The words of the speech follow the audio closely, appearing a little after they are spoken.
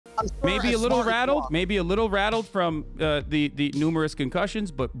maybe a little rattled, from the numerous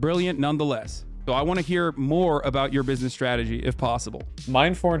concussions, but brilliant nonetheless. So I want to hear more about your business strategy, if possible.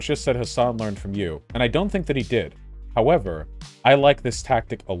 Mindforge just said Hasan learned from you, and I don't think that he did. However, I like this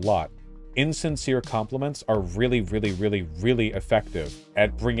tactic a lot. Insincere compliments are really, really, really, really effective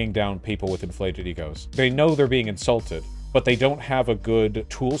at bringing down people with inflated egos. They know they're being insulted, but they don't have a good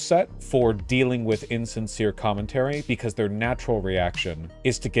tool set for dealing with insincere commentary because their natural reaction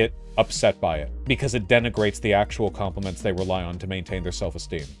is to get upset by it because it denigrates the actual compliments they rely on to maintain their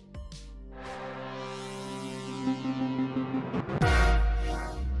self-esteem.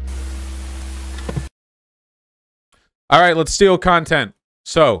 All right, let's steal content.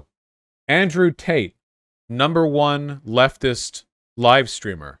 So, Andrew Tate, #1 leftist live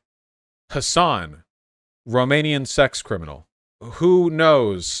streamer. Hasan, Romanian sex criminal. Who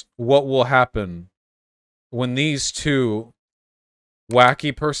knows what will happen when these two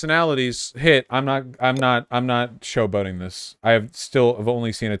wacky personalities hit? I'm not showboating this. I've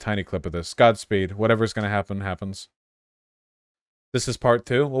only seen a tiny clip of this. Godspeed. Whatever's gonna happen, happens. This is part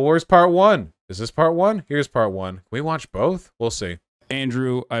 2. Well, where's part 1? Is this part 1? Here's part 1. Can we watch both? We'll see.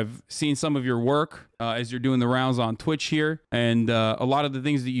 Andrew, I've seen some of your work as you're doing the rounds on Twitch here, and a lot of the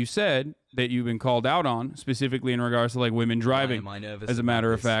things that you said that you've been called out on, specifically in regards to like women driving, as a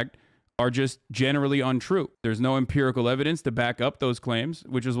matter of fact, are just generally untrue. There's no empirical evidence to back up those claims,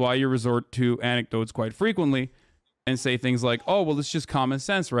 which is why you resort to anecdotes quite frequently and say things like, oh, well, it's just common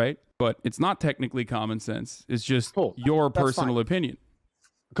sense, right? But it's not technically common sense. It's just your personal opinion.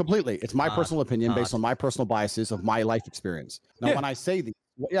 Completely. It's my personal opinion based on my personal biases of my life experience. Now, when I say these,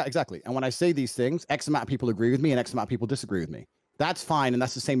 exactly. And when I say these things, X amount of people agree with me and X amount of people disagree with me. That's fine. And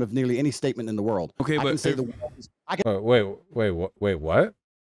that's the same of nearly any statement in the world. Okay, but wait, what?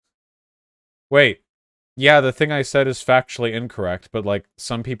 Wait. Yeah, the thing I said is factually incorrect, but like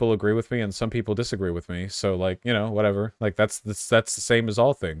some people agree with me and some people disagree with me. So like, you know, whatever. Like that's the same as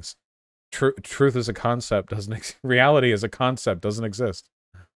all things. Truth is a concept, reality is a concept, doesn't exist.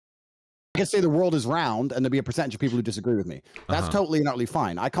 I can say the world is round and there'll be a percentage of people who disagree with me. That's totally and utterly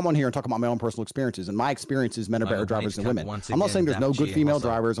fine. I come on here and talk about my own personal experiences, and my experiences, men are better drivers than women. I'm not saying there's no good female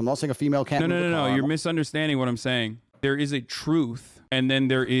drivers. I'm not saying a female can't. No. You're misunderstanding what I'm saying. There is a truth, and then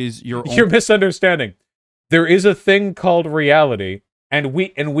there is your own. You're misunderstanding. There is a thing called reality, and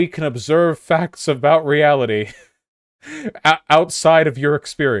we can observe facts about reality outside of your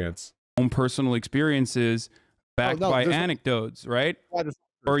experience. Own personal experiences backed by anecdotes, right?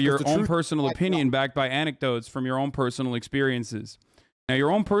 Or your own personal opinion backed by anecdotes from your own personal experiences. Now,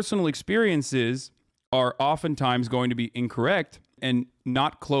 your own personal experiences are oftentimes going to be incorrect and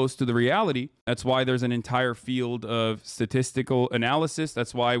not close to the reality. That's why there's an entire field of statistical analysis.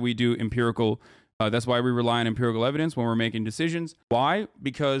 That's why we do empirical. That's why we rely on empirical evidence when we're making decisions. Why?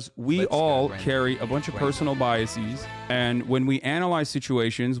 Because we all carry a bunch of personal biases, and when we analyze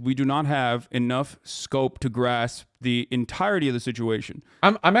situations, we do not have enough scope to grasp the entirety of the situation.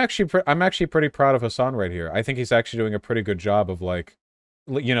 I'm actually pretty proud of Hasan right here. I think he's actually doing a pretty good job of like,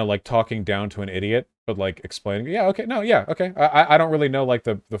 you know, like talking down to an idiot, but like explaining. Yeah, okay, no, yeah, okay. I don't really know like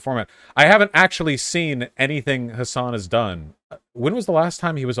the format. I haven't actually seen anything Hasan has done. When was the last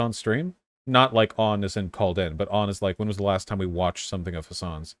time he was on stream? Not like on as in called in, but on as like when was the last time we watched something of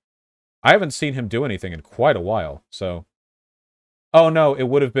Hasan's? I haven't seen him do anything in quite a while, so. Oh no, it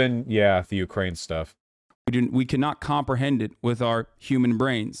would have been, yeah, the Ukraine stuff. We cannot comprehend it with our human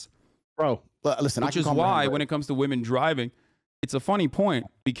brains. Bro, listen, which is why when it comes to women driving, it's a funny point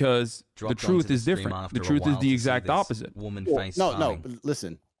because the truth is different. The truth is the exact opposite. No,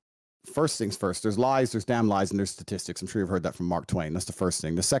 listen. First things first, there's lies, there's damn lies, and there's statistics. I'm sure you've heard that from Mark Twain. That's the first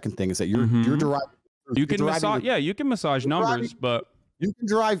thing. The second thing is that you're deriving. You can massage numbers, but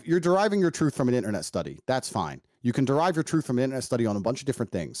you're deriving your truth from an internet study. That's fine. You can derive your truth from an internet study on a bunch of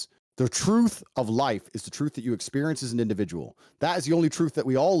different things. The truth of life is the truth that you experience as an individual. That is the only truth that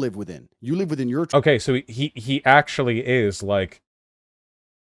we all live within. You live within your truth. Okay, so he actually is like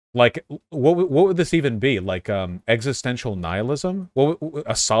what would this even be? Like existential nihilism?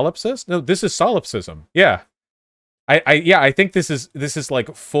 A solipsist? No, this is solipsism. Yeah. I think this is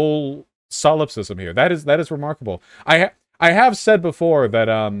like full solipsism here. That is remarkable. I have said before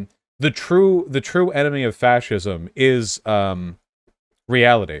that the true enemy of fascism is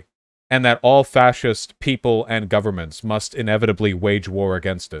reality, and that all fascist people and governments must inevitably wage war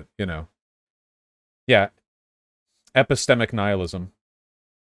against it, you know. Yeah. Epistemic nihilism.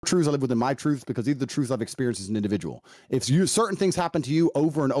 truths, I live within my truths, because these are the truths I've experienced as an individual. If certain things happen to you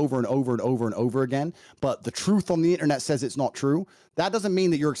over and over and over and over and over again, but the truth on the internet says it's not true, that doesn't mean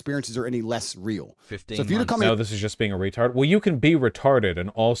that your experiences are any less real. 15 so if you come in, this is just being a retard. Well, you can be retarded and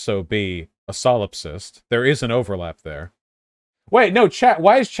also be a solipsist. There is an overlap there. Wait, no, chat.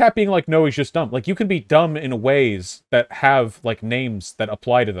 Why is chat being like, no, he's just dumb? Like, you can be dumb in ways that have like names that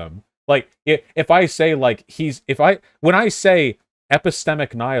apply to them. Like, if I say like when I say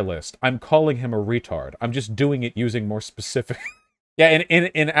epistemic nihilist, I'm calling him a retard. I'm just doing it using more specific. Yeah,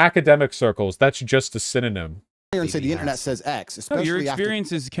 in academic circles, that's just a synonym. And say the internet says X. Especially your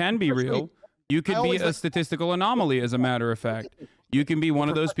experiences can be real. You could be a statistical anomaly, as a matter of fact. You can be one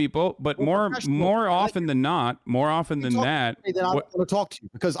of those people, but more often than not, I want to talk to you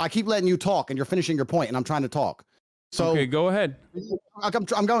because I keep letting you talk and you're finishing your point and I'm trying to talk. So okay, go ahead.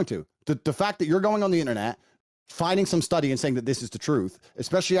 I'm going to. The fact that you're going on the internet, finding some study and saying that this is the truth,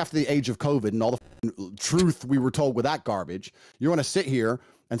 especially after the age of COVID and all the truth we were told with that garbage, you want to sit here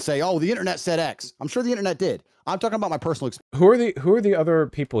and say, oh, the internet said X. I'm sure the internet did. I'm talking about my personal experience. Who are the other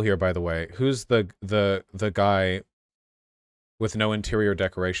people here, by the way? Who's the guy with no interior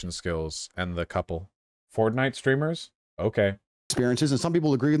decoration skills and the couple? Fortnite streamers? Okay. Experiences, and some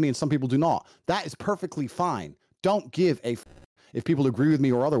people agree with me and some people do not. That is perfectly fine. Don't give a if people agree with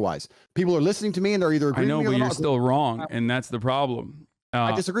me or otherwise. People are listening to me and they're either agreeing with me or but not. You're still wrong, and that's the problem.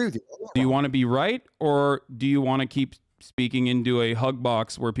 I disagree with you. Do you want to be right, or do you want to keep speaking into a hug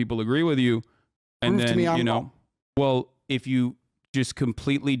box where people agree with you? And Prove then, to me I'm wrong. Well, if you just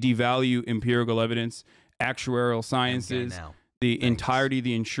completely devalue empirical evidence, actuarial sciences, the entirety of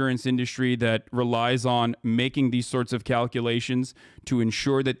the insurance industry that relies on making these sorts of calculations to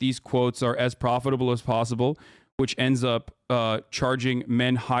ensure that these quotes are as profitable as possible, which ends up charging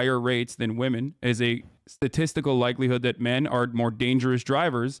men higher rates than women, as a statistical likelihood that men are more dangerous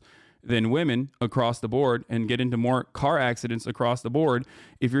drivers than women across the board and get into more car accidents across the board.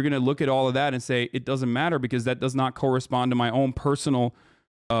 If you're going to look at all of that and say it doesn't matter because that does not correspond to my own personal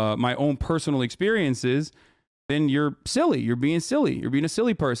experiences, then you're silly. You're being silly. You're being a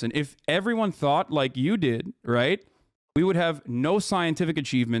silly person. If everyone thought like you did, right, we would have no scientific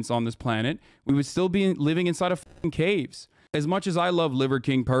achievements on this planet. We would still be living inside of caves. As much as I love Liver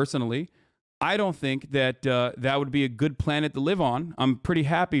King personally, I don't think that that would be a good planet to live on. I'm pretty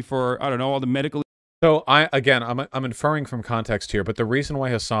happy for, I don't know, all the medical. So I'm inferring from context here, but the reason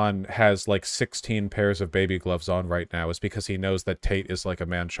why Hasan has like 16 pairs of baby gloves on right now is because he knows that Tate is like a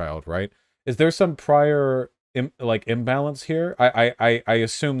man-child, right? Is there some prior imbalance here? I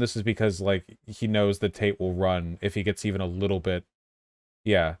assume this is because like he knows that Tate will run if he gets even a little bit,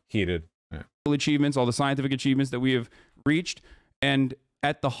 heated. Yeah. Achievements, all the scientific achievements that we have reached, and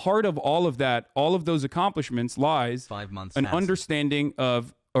at the heart of all of that, all of those accomplishments lies an understanding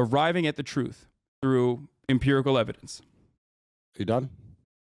of arriving at the truth through empirical evidence. You done?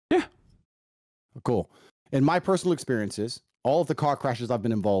 Yeah. Cool. In my personal experiences, all of the car crashes I've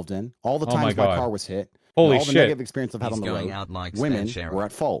been involved in, all the times my car was hit, holy all the shit, negative experience I've had on the road, women were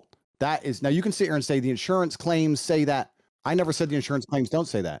at fault. That is, now you can sit here and say the insurance claims say that. I never said the insurance claims don't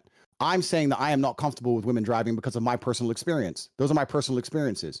say that. I'm saying that I am not comfortable with women driving because of my personal experience. Those are my personal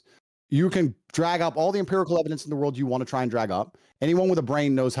experiences. You can drag up all the empirical evidence in the world you want to try and drag up. Anyone with a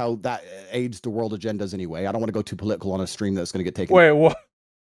brain knows how that aids the world agendas anyway. I don't want to go too political on a stream that's going to get taken. Wait, what?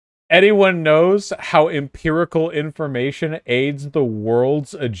 Anyone knows how empirical information aids the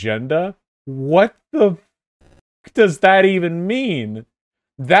world's agenda? What the f does that even mean?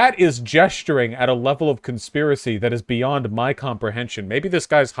 That is gesturing at a level of conspiracy that is beyond my comprehension. Maybe this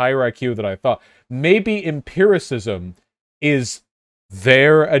guy's higher IQ than I thought. Maybe empiricism is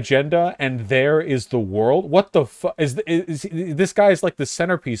their agenda and there is the world. What the fuck is this guy is like the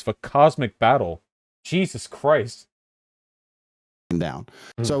centerpiece of a cosmic battle. Jesus Christ. Down.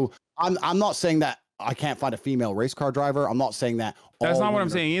 So I'm not saying that I can't find a female race car driver. I'm not saying that. That's not what I'm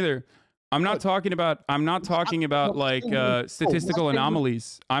saying either. I'm not talking about like statistical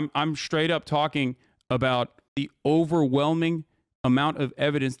anomalies. I'm straight up talking about the overwhelming amount of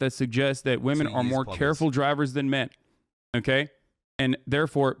evidence that suggests that women are more careful drivers than men. Okay? And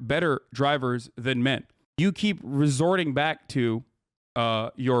therefore better drivers than men. You keep resorting back to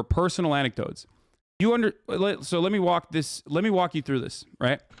your personal anecdotes. So let me walk you through this,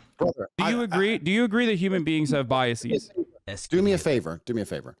 right? Brother, do you agree that human beings have biases? Do me a favor.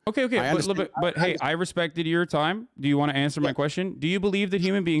 Okay. But hey, I respected your time. Do you want to answer my question? Do you believe that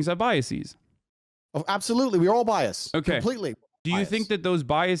human beings have biases? Oh, absolutely. We're all biased. Okay. Completely. Do you think that those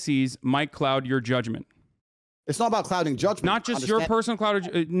biases might cloud your judgment? It's not about clouding judgment. Not just your personal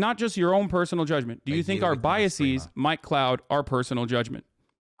not just your own personal judgment. Do you think our biases might cloud our personal judgment?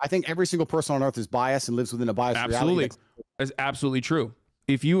 I think every single person on earth is biased and lives within a biased reality. That's absolutely true.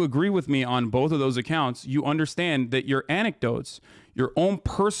 If you agree with me on both of those accounts, you understand that your anecdotes, your own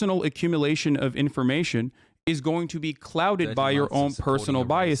personal accumulation of information, is going to be clouded by your own personal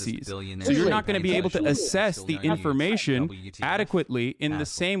biases. So you're not going to be able to assess the information adequately in the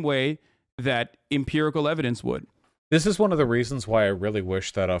same way that empirical evidence would. This is one of the reasons why I really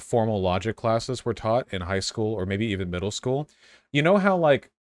wish that formal logic classes were taught in high school or maybe even middle school. You know how,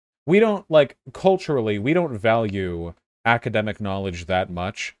 like, we don't, like, culturally, we don't value academic knowledge that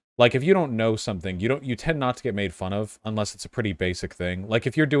much. Like, if you don't know something, you tend not to get made fun of unless it's a pretty basic thing. Like,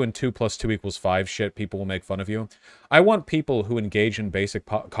 if you're doing 2 + 2 = 5 shit, people will make fun of you. I want people who engage in basic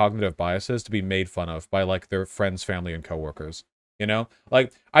cognitive biases to be made fun of by, like, their friends, family, and coworkers. You know,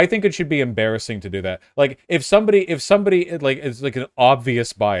 like, I think it should be embarrassing to do that. Like, if somebody, like, it's like an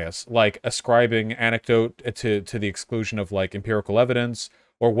obvious bias, like ascribing anecdote to the exclusion of, like, empirical evidence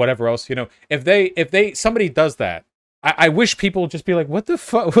or whatever else, you know, if somebody does that, I wish people would just be like, what the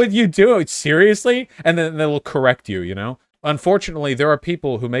fuck would you do? Seriously? And then they will correct you, you know? Unfortunately, there are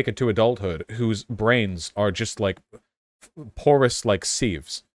people who make it to adulthood whose brains are just, like, porous like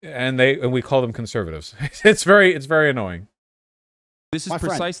sieves. And we call them conservatives. It's very annoying. This is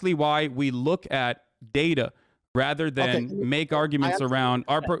precisely why we look at data rather than make arguments around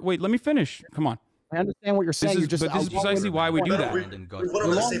our... Wait, let me finish. Come on. I understand what you're saying. This is precisely why we do that. We've went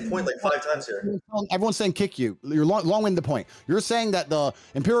over the same point like 5 times here. Everyone's saying kick you. You're long-winded the point. You're saying that the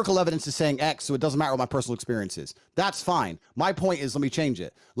empirical evidence is saying X, so it doesn't matter what my personal experience is. That's fine. My point is, let me change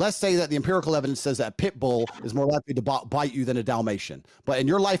it. Let's say that the empirical evidence says that a pit bull is more likely to bite you than a Dalmatian. But in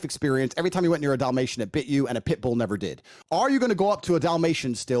your life experience, every time you went near a Dalmatian, it bit you, and a pit bull never did. Are you going to go up to a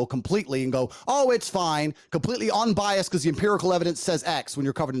Dalmatian still completely and go, oh, it's fine, completely unbiased because the empirical evidence says X when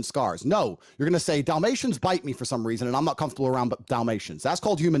you're covered in scars? No. You're going to say Dalmatians bite me for some reason, and I'm not comfortable around Dalmatians. That's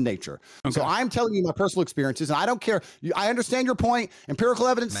called human nature. Okay. So I'm telling you my personal experiences, and I don't care. I understand your point. Empirical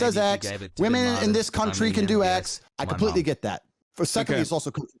evidence says X. Women in this country can do X. I completely get that. For secondly, it's also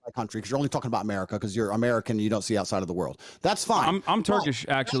country by country because you're only talking about America because you're American and you don't see outside of the world. That's fine. I'm Turkish,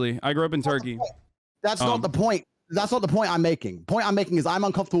 actually. I grew up in Turkey. That's not the point. That's not the point I'm making. The point I'm making is I'm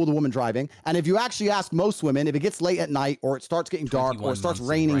uncomfortable with a woman driving. And if you actually ask most women, if it gets late at night or it starts getting dark or it starts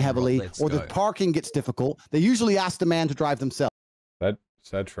raining heavily or the parking gets difficult, they usually ask the man to drive themselves.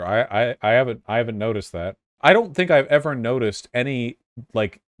 That's true. I haven't noticed that. I don't think I've ever noticed any,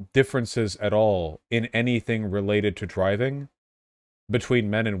 like, differences at all in anything related to driving between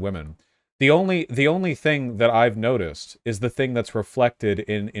men and women. The only thing that I've noticed is the thing that's reflected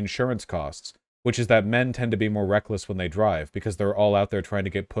in insurance costs, which is that men tend to be more reckless when they drive because they're all out there trying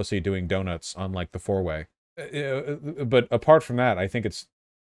to get pussy doing donuts on, like, the four-way. But apart from that, I think it's,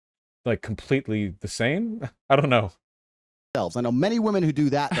 like, completely the same. I don't know. I know many women who do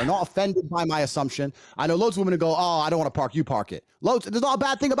that. They're not offended by my assumption. I know loads of women who go, oh, I don't want to park. You park it. Loads. There's not a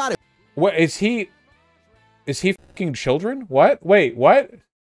bad thing about it. What is he fucking children? What? Wait, what?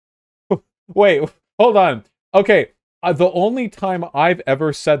 Wait, hold on. Okay, the only time I've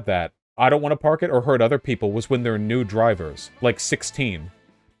ever said that, I don't want to park it, or heard other people, was when they're new drivers, like 16.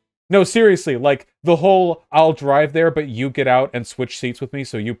 No, seriously, like, the whole, I'll drive there, but you get out and switch seats with me,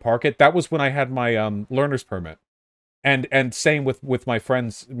 so you park it. That was when I had my learner's permit. And same with my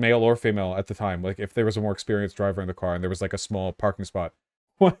friends, male or female at the time. Like, if there was a more experienced driver in the car and there was, like, a small parking spot.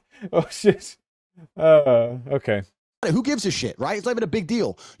 What? Oh, shit. Okay. Who gives a shit, right? It's not even a big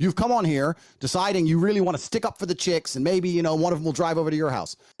deal. You've come on here deciding you really want to stick up for the chicks, and maybe, you know, one of them will drive over to your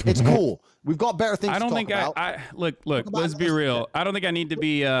house. It's cool. We've got better things to talk about. Look, let's be real. I don't think I need to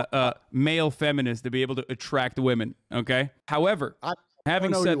be a male feminist to be able to attract women, okay? However,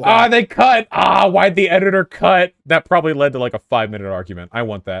 having said that... they cut! Why'd the editor cut? That probably led to, like, a 5-minute argument. I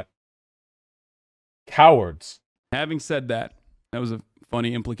want that. Cowards. Having said that, that was a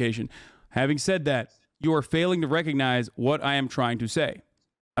funny implication. Having said that, you are failing to recognize what I am trying to say.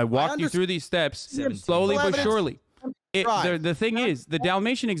 I walked you through these steps slowly but surely. The thing is, the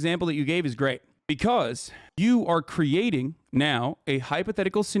Dalmatian example that you gave is great because you are creating now a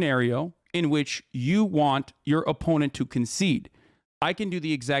hypothetical scenario in which you want your opponent to concede. I can do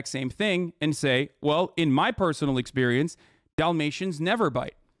the exact same thing and say, well, in my personal experience, Dalmatians never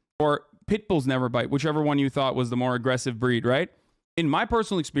bite, or pit bulls never bite, whichever one you thought was the more aggressive breed, right? In my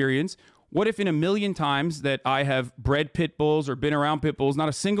personal experience, what if in a million times that I have bred pit bulls or been around pit bulls, not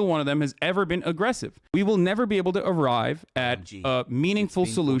a single one of them has ever been aggressive? We will never be able to arrive at a meaningful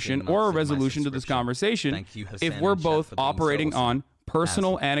solution or a resolution to this conversation if we're both operating on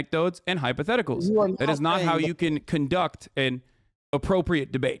personal anecdotes and hypotheticals. That is not how you can conduct an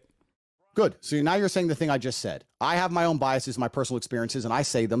appropriate debate. Good. So now you're saying the thing I just said. I have my own biases, my personal experiences, and I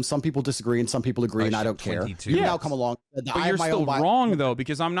say them. Some people disagree and some people agree, and I don't care. You now come along. But you're still wrong, though,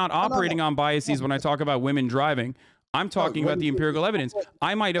 because I'm not operating on biases when I talk about women driving. I'm talking about the empirical evidence.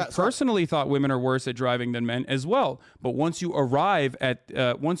 I might have personally thought women are worse at driving than men as well. But once you arrive at,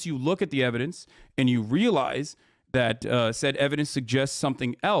 once you look at the evidence and you realize that said evidence suggests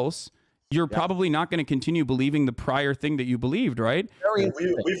something else, you're probably not going to continue believing the prior thing that you believed, right? We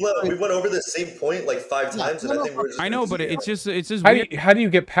went over the same point like 5 times, and I think we're just. I know, but it's just how do you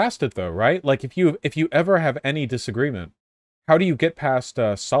get past it though, right? Like if you ever have any disagreement, how do you get past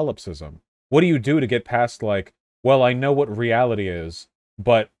solipsism? What do you do to get past like, well, I know what reality is,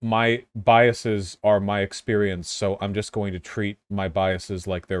 but my biases are my experience, so I'm just going to treat my biases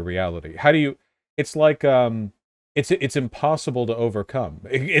like they're reality. How do you? It's like It's impossible to overcome.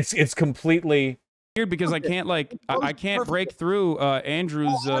 It's completely weird because I can't I can't break through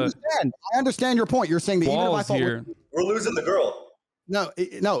Andrew's. I understand your point. You're saying that even if I thought we're losing the girl. No,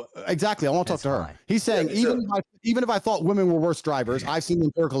 exactly. I want to talk to her. He's saying even if I thought women were worse drivers, I've seen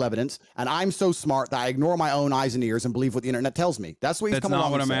empirical evidence, and I'm so smart that I ignore my own eyes and ears and believe what the internet tells me. That's what he's coming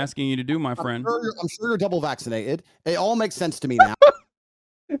along. That's not what I'm asking you to do, my friend. I'm sure you're double vaccinated. It all makes sense to me now,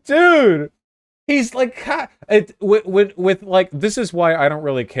 dude. He's like, with like, this is why I don't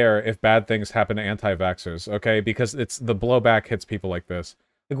really care if bad things happen to anti-vaxxers, okay? Because it's the blowback hits people like this.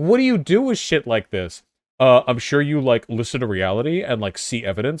 Like, what do you do with shit like this? I'm sure you like listen to reality and like see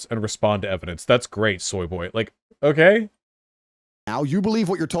evidence and respond to evidence. That's great, soy boy. Like, okay. Now you believe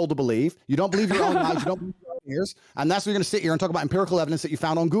what you're told to believe. You don't believe your own eyes. You don't believe your own ears. And that's what you're going to sit here and talk about empirical evidence that you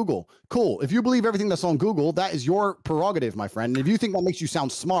found on Google. Cool. If you believe everything that's on Google, that is your prerogative, my friend. And if you think that makes you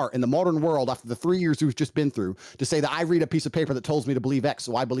sound smart in the modern world after the 3 years we've just been through, to say that I read a piece of paper that tells me to believe X,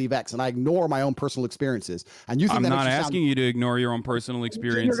 so I believe X, and I ignore my own personal experiences. And you think I'm not asking you to ignore your own personal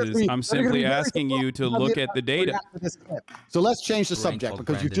experiences. I'm simply asking you to look at the data. So let's change the subject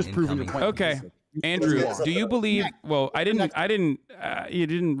because you've just proven your point. Okay. Andrew, do you believe? Well, you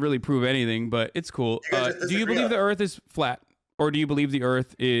didn't really prove anything, but it's cool. Do you believe the Earth is flat, or do you believe the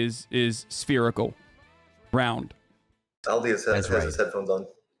Earth is spherical, round? Aldi has his headphones on.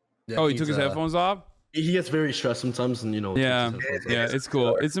 Yeah, oh, he took his headphones off. He gets very stressed sometimes, and Yeah, it's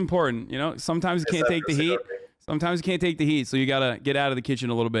cool. It's important. Sometimes you can't take the heat. Sometimes you can't take the heat, so you gotta get out of the kitchen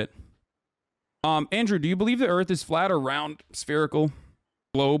a little bit. Andrew, do you believe the Earth is flat or round, spherical,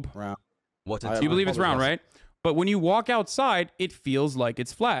 globe? Round. You believe it's round, right? But when you walk outside, it feels like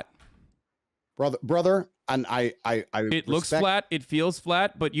it's flat. Brother, and I it looks flat, it feels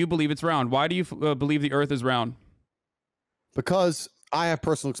flat, but you believe it's round. Why do you believe the Earth is round? Because I have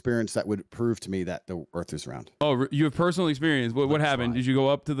personal experience that would prove to me that the Earth is round. Oh, you have personal experience. What happened? Did you go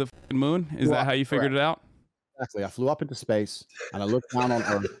up to the moon? Is that how you figured it out? Exactly. I flew up into space and I looked down on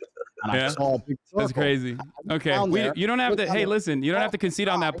Earth. And I saw a big circle. That's crazy. Okay, you don't have to. Hey, listen, you don't have to concede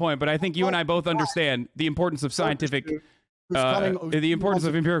on that point. But I think you and I both understand the importance of scientific, the importance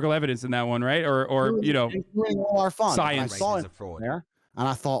of empirical evidence in that one, right? Or all our fun. Science. I saw it there, and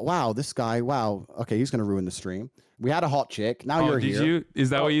I thought, wow, this guy, wow, okay, he's gonna ruin the stream. We had a hot chick. Now you're here. Did you? Is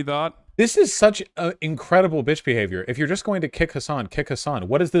that what you thought? This is such incredible bitch behavior. If you're just going to kick Hasan, kick Hasan.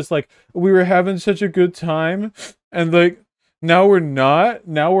 What is this like? We were having such a good time, and like. Now we're not.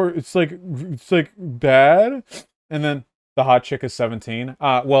 Now it's like bad. And then the hot chick is 17.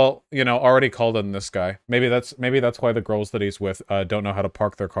 Well, already called on this guy. Maybe that's why the girls that he's with don't know how to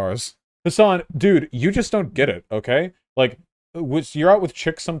park their cars. Hasan, dude, you just don't get it, okay? Like, you're out with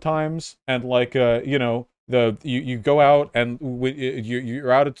chicks sometimes, and like, you go out and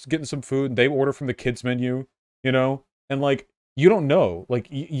you're out getting some food, and they order from the kids menu, and like you don't know, like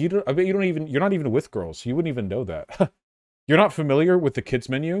you're not even with girls, you wouldn't even know that. You're not familiar with the kids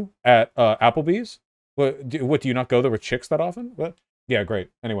menu at Applebee's? What do you not go there with chicks that often? What? Yeah,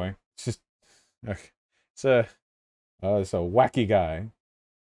 great. Anyway, it's just it's a wacky guy.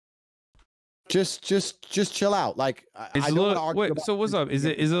 Just chill out. Like so what's up? Is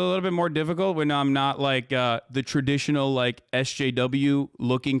it a little bit more difficult when I'm not like the traditional like SJW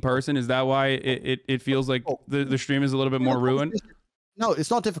looking person? Is that why it feels like the stream is a little bit more ruined? No,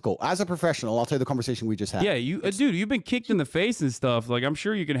 it's not difficult. As a professional, I'll tell you the conversation we just had. Yeah, dude, you've been kicked in the face and stuff. Like, I'm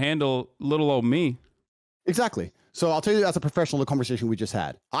sure you can handle little old me. Exactly. So I'll tell you as a professional the conversation we just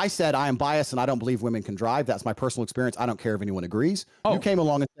had. I said I am biased and I don't believe women can drive. That's my personal experience. I don't care if anyone agrees. You came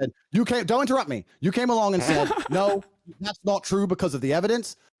along and said, don't interrupt me. You came along and said, no, that's not true because of the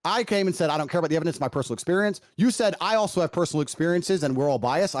evidence. I came and said, I don't care about the evidence, my personal experience. You said, I also have personal experiences and we're all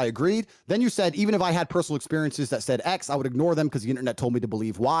biased. I agreed. Then you said, even if I had personal experiences that said X, I would ignore them because the internet told me to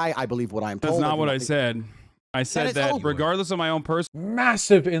believe Y. I believe what I'm told. That's not what I said. I said that regardless of my own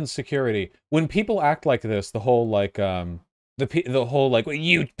massive insecurity. When people act like this, the whole like the whole like, well,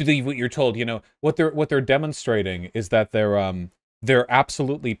 you believe what you're told, you know, what they're demonstrating is that they're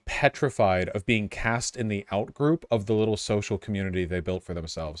absolutely petrified of being cast in the out group of the little social community they built for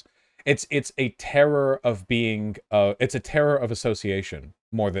themselves. It's a terror of being it's a terror of association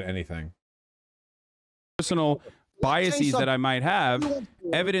more than anything. Personal biases that I might have,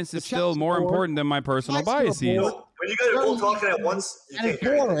 evidence is still more important than my personal biases. When you guys are all talking at once, and it's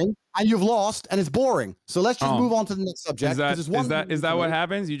boring, and you've lost, and it's boring. So let's just move on to the next subject. Is that what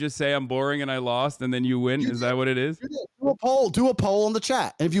happens? You just say I'm boring and I lost, and then you win? Is that what it is? Do a poll on the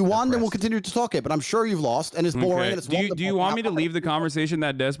chat, and if you won, then we'll continue to talk it. But I'm sure you've lost, and it's boring. And it's do you want me to leave the conversation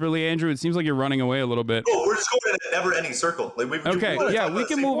that desperately, Andrew? It seems like you're running away a little bit. Oh, we're just going in a never-ending circle. Like, we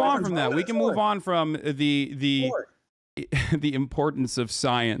can move on from that. We can move on from the importance of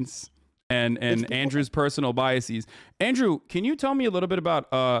science and Andrew's personal biases. Andrew, can you tell me a little bit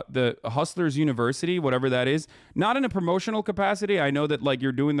about the Hustlers University, whatever that is? Not in a promotional capacity. I know that like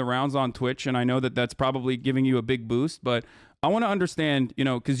you're doing the rounds on Twitch, and I know that that's probably giving you a big boost, but I want to understand, you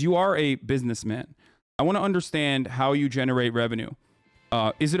know, because you are a businessman. I want to understand how you generate revenue.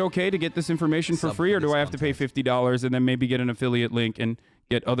 Is it okay to get this information for free, or do I have to pay $50 and then maybe get an affiliate link and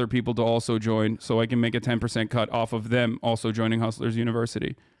get other people to also join so I can make a 10% cut off of them also joining Hustlers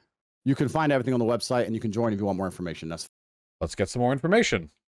University? You can find everything on the website, and you can join if you want more information. Let's get some more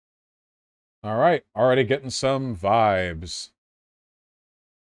information. All right, already getting some vibes.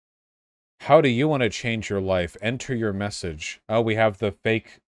 How do you want to change your life? Enter your message. Oh, we have the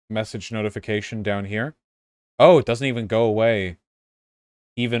fake message notification down here. Oh, it doesn't even go away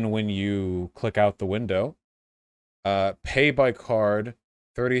even when you click out the window. Pay by card,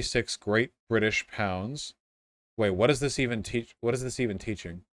 36 Great British pounds. Wait, what does this even teach? What is this even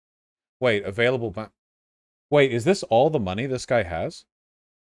teaching? Wait, available. Wait, is this all the money this guy has?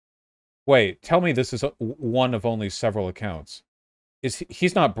 Wait, tell me this is one of only several accounts.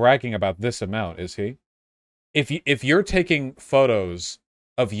 He's not bragging about this amount, is he? If you're taking photos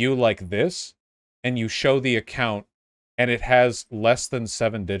of you like this and you show the account and it has less than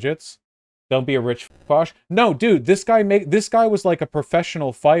 7 digits, don't be a rich fosh. No, dude, this guy was like a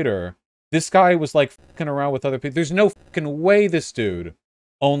professional fighter. This guy was like fucking around with other people. There's no fucking way this dude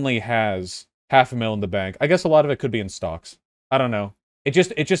only has $500,000 in the bank. I guess a lot of it could be in stocks. I don't know. It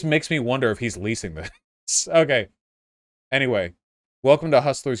just makes me wonder if he's leasing this. Okay. Anyway, welcome to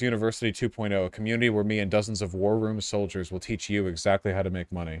Hustlers University 2.0, a community where me and dozens of war room soldiers will teach you exactly how to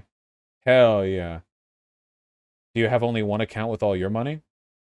make money. Hell yeah. Do you have only one account with all your money?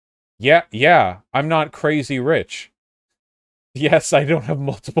 Yeah, I'm not crazy rich. Yes, I don't have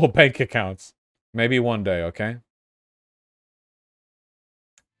multiple bank accounts. Maybe one day, okay?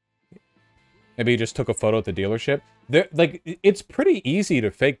 Maybe you just took a photo at the dealership. Like, it's pretty easy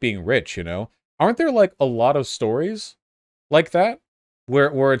to fake being rich, you know? Aren't there, like, a lot of stories like that?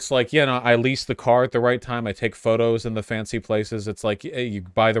 Where it's like, yeah, no, I lease the car at the right time, I take photos in the fancy places. It's like, you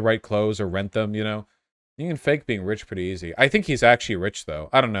buy the right clothes or rent them, you know? You can fake being rich pretty easy. I think he's actually rich, though.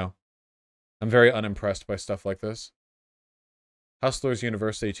 I don't know. I'm very unimpressed by stuff like this. Hustlers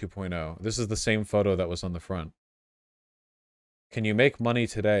University 2.0. This is the same photo that was on the front. Can you make money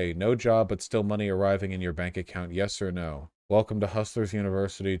today? No job, but still money arriving in your bank account, yes or no? Welcome to Hustlers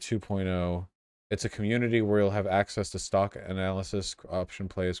University 2.0. It's a community where you'll have access to stock analysis, option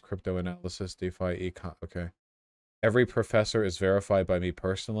plays, crypto analysis, DeFi, econ. Okay. Every professor is verified by me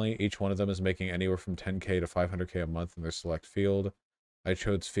personally. Each one of them is making anywhere from 10K to 500K a month in their select field. I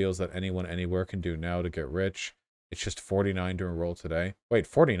chose fields that anyone anywhere can do now to get rich. It's just 49 to enroll today. Wait,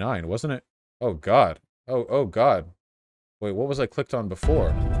 49, wasn't it? Oh, God. Oh, God. Wait, what was I clicked on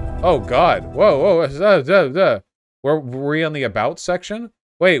before? Oh, God. Whoa. Were we on the About section?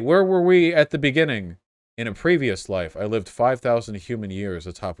 Wait, where were we at the beginning? In a previous life, I lived 5,000 human years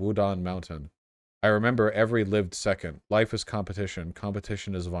atop Wudang Mountain. I remember every lived second. Life is competition.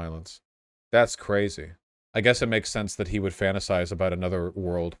 Competition is violence. That's crazy. I guess it makes sense that he would fantasize about another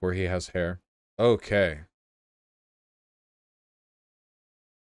world where he has hair. Okay.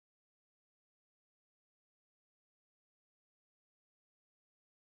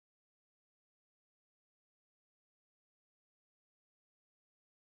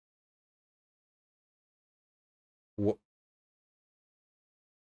 What?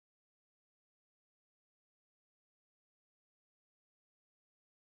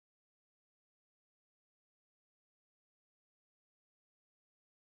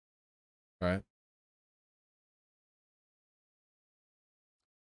 Right.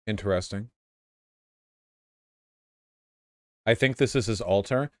 Interesting. I think this is his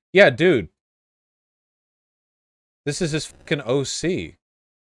altar. Yeah, dude. This is his fucking OC.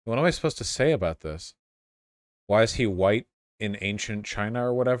 What am I supposed to say about this? Why is he white in ancient China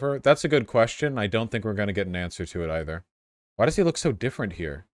or whatever? That's a good question. I don't think we're going to get an answer to it either. Why does he look so different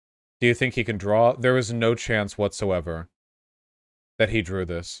here? Do you think he can draw? There was no chance whatsoever that he drew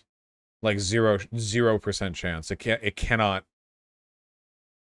this. Like 0% chance. It cannot.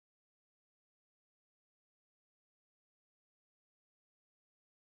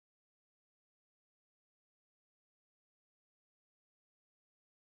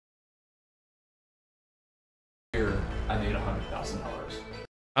 I made $100,000.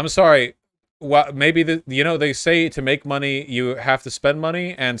 I'm sorry. Well, maybe they say to make money you have to spend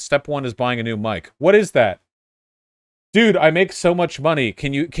money, and step one is buying a new mic. What is that? Dude, I make so much money.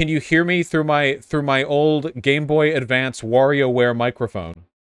 Can you hear me through my old Game Boy Advance WarioWare microphone?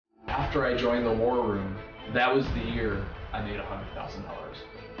 After I joined the War Room, that was the year I made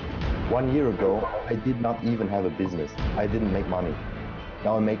 $100,000. 1 year ago, I did not even have a business. I didn't make money.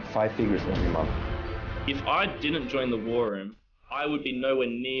 Now I make 5 figures every month. If I didn't join the War Room, I would be nowhere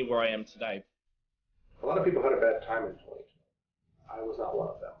near where I am today. A lot of people had a bad time in 2020. I was not one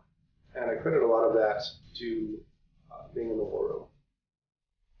of them. And I credit a lot of that to being in the War Room.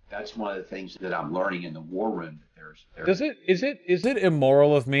 That's one of the things that I'm learning in the War Room. Is it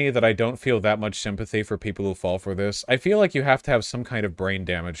immoral of me that I don't feel that much sympathy for people who fall for this? I feel like you have to have some kind of brain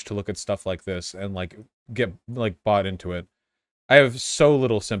damage to look at stuff like this and like get like bought into it. I have so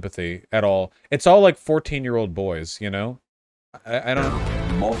little sympathy at all. It's all like 14-year-old boys, you know? I don't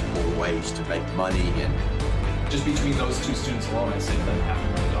know. Multiple ways to make money, and just between those two students alone, I saved them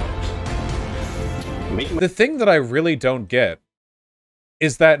 $500,000. The thing that I really don't get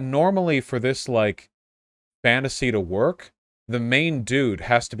is that normally for this like fantasy to work, the main dude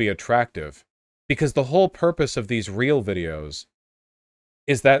has to be attractive, because the whole purpose of these real videos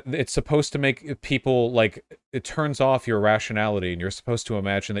is that it's supposed to make people, like, it turns off your rationality and you're supposed to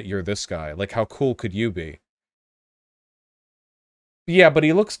imagine that you're this guy. Like, how cool could you be? Yeah, but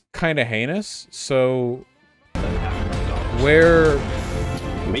he looks kind of heinous, so where...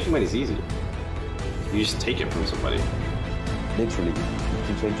 Making money is easy. You just take it from somebody. Literally, you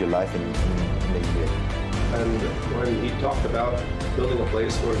can change your life in a year. And when he talked about building a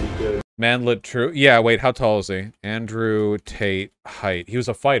place where he could... Manlet true. Yeah, wait, how tall is he? Andrew Tate, height. He was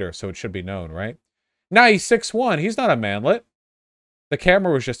a fighter, so it should be known, right? Nah, he's 6'1". He's not a manlet. The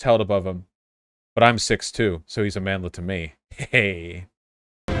camera was just held above him. But I'm 6'2", so he's a manlet to me. Hey.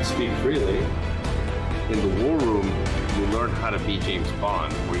 Speak freely. In the War Room, you learn how to be James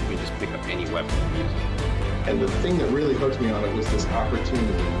Bond, where you can just pick up any weapon and use it. And the thing that really hooked me on it was this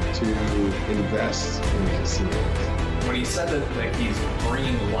opportunity to invest in casinos. When he said that he's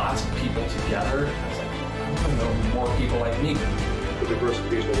bringing lots of people together, I was like, I want to know more people like me. The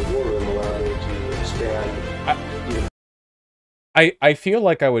diversification of the War Room allowed me to expand. I feel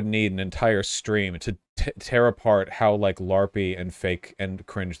like I would need an entire stream to tear apart how like LARPy and fake and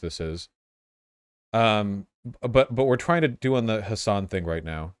cringe this is. But we're trying to do on the Hasan thing right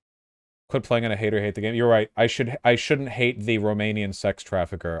now. Quit playing on a hater hate the game. You're right. I shouldn't hate the Romanian sex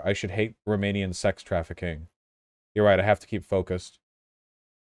trafficker. I should hate Romanian sex trafficking. You're right. I have to keep focused.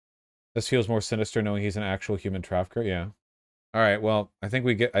 This feels more sinister knowing he's an actual human trafficker. Yeah. All right. Well, I think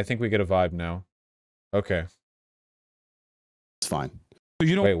we get a vibe now. Okay. It's fine. So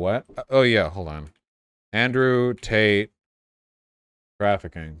you don't wait. What? Oh yeah. Hold on. Andrew Tate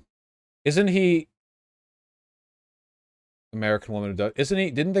trafficking. Isn't he American woman? Isn't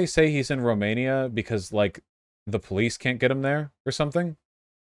he? Didn't they say he's in Romania because like the police can't get him there or something?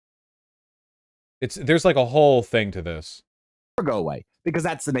 There's like a whole thing to this. Go away because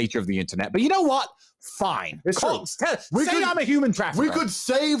that's the nature of the internet. But you know what? Fine. Say I'm a human trafficker. We could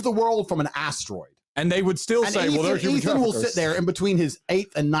save the world from an asteroid, and they would still say, Ethan, "Well, they're human Ethan will traffickers." sit there in between his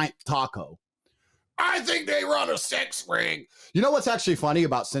 8th and 9th taco. I think they run a sex ring. You know what's actually funny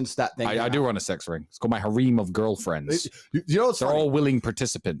about since that thing? I do run a sex ring. It's called my harem of girlfriends. You know what's They're funny? all willing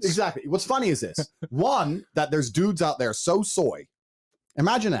participants. Exactly. What's funny is this: one, that there's dudes out there so soy.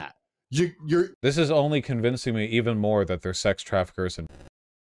 Imagine that. This is only convincing me even more that they're sex traffickers, and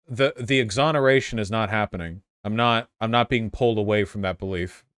the exoneration is not happening. I'm not being pulled away from that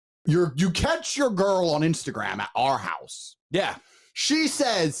belief. You catch your girl on Instagram at our house. Yeah. She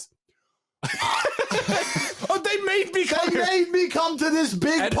says, "Oh, they made me come to this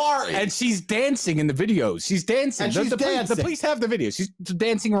big party." And she's dancing in the videos. She's dancing. And she's dancing. The police have the video. She's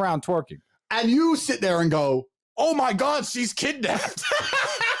dancing around, twerking. And you sit there and go, "Oh my God, she's kidnapped."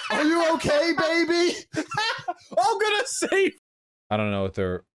 Are you okay, baby? I'm gonna say. I don't know what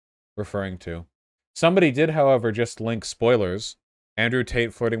they're referring to. Somebody did, however, just link spoilers. Andrew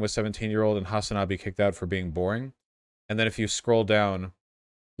Tate flirting with 17-year-old and hasanabi kicked out for being boring. And then if you scroll down,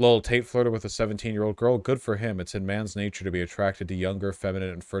 lol, Tate flirted with a 17-year-old girl. Good for him. It's in man's nature to be attracted to younger, feminine,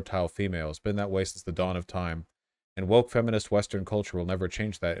 and fertile females. Been that way since the dawn of time. And woke feminist Western culture will never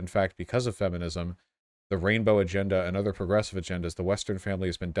change that. In fact, because of feminism, the rainbow agenda, and other progressive agendas, the Western family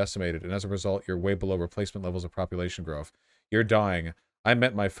has been decimated, and as a result, you're way below replacement levels of population growth. You're dying. I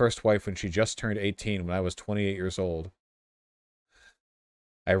met my first wife when she just turned 18 when I was 28 years old.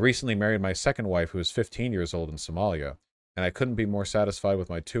 I recently married my second wife who is 15 years old in Somalia, and I couldn't be more satisfied with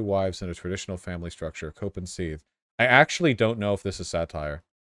my 2 wives in a traditional family structure. Cope and seethe. I actually don't know if this is satire.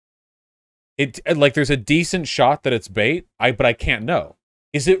 Like, there's a decent shot that it's bait, but I can't know.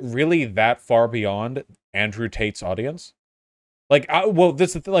 Is it really that far beyond Andrew Tate's audience? Like, well,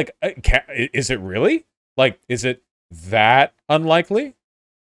 this is like, is it really? Like, is it that unlikely?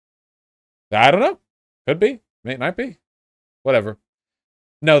 I don't know. Could be. Might be. Whatever.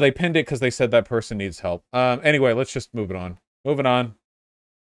 No, they pinned it because they said that person needs help. Anyway, let's just move it on. Moving on.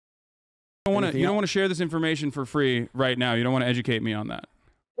 You don't want to share this information for free right now. You don't want to educate me on that.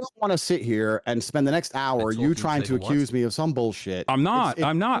 I don't want to sit here and spend the next hour you trying to accuse me of some bullshit. I'm not.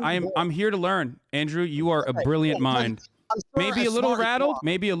 I'm here to learn. Andrew, you are a brilliant mind. Maybe a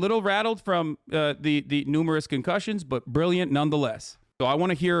little rattled from the numerous concussions, but brilliant nonetheless. So I want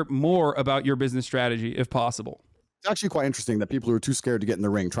to hear more about your business strategy if possible. It's actually quite interesting that people who are too scared to get in the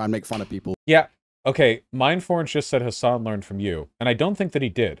ring try and make fun of people. Yeah. Okay. Mindforge just said Hasan learned from you, and I don't think that he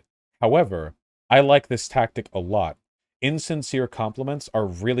did. However, I like this tactic a lot. Insincere compliments are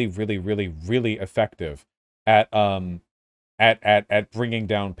really, really, really, really effective at bringing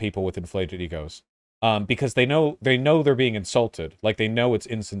down people with inflated egos. Because they know they're being insulted. Like, they know it's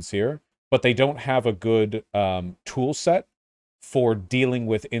insincere, but they don't have a good tool set for dealing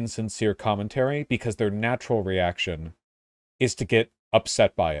with insincere commentary, because their natural reaction is to get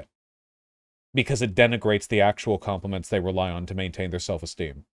upset by it, because it denigrates the actual compliments they rely on to maintain their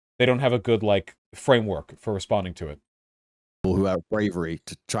self-esteem. They don't have a good, like, framework for responding to it. Who have bravery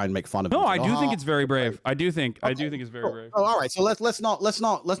to try and make fun of. No, I do think it's very brave. I do think it's very brave. Oh, all right. So let's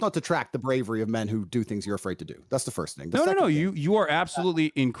not detract the bravery of men who do things you're afraid to do. That's the first thing. No. You are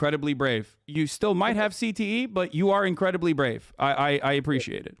absolutely incredibly brave. You still might have CTE, but you are incredibly brave. I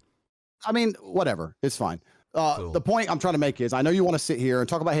appreciate it. I mean, whatever. It's fine. The point I'm trying to make is, I know you want to sit here and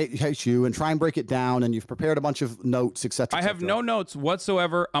talk about hate you and try and break it down, and you've prepared a bunch of notes, etc. I have no notes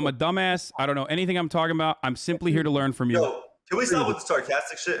whatsoever. I'm a dumbass. I don't know anything I'm talking about. I'm simply here to learn from you. Can we stop with the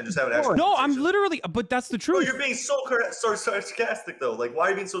sarcastic shit and just have an actual No, I'm literally, but that's the truth. No, you're being so sarcastic though. Like, why are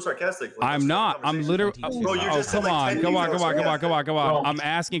you being so sarcastic? Like, I'm not. I'm literally. Bro, you just come on. I'm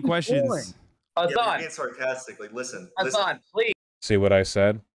asking questions. Yeah, you're being sarcastic. Like, listen. Hasan, please. See what I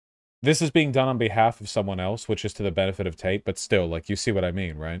said? This is being done on behalf of someone else, which is to the benefit of Tate, but still, like, you see what I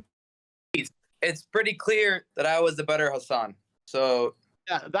mean, right? It's pretty clear that I was the better Hasan. So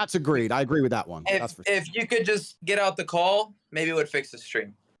yeah, that's agreed. I agree with that one. If you could just get out the call, maybe it would fix the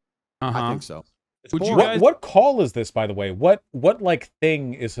stream. I think so. What call is this, by the way? What like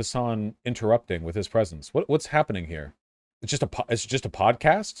thing is Hasan interrupting with his presence? What's happening here? It's just a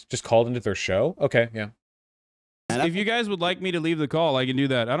podcast, just called into their show. Okay, yeah. If you guys would like me to leave the call, I can do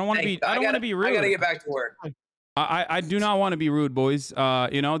that. I don't want to be. I don't want to be rude. I gotta get back to work. I do not want to be rude, boys.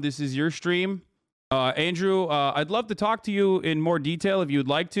 You know, this is your stream. Andrew, I'd love to talk to you in more detail if you'd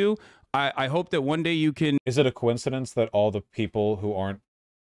like to. I hope that one day you can. Is it a coincidence that all the people who aren't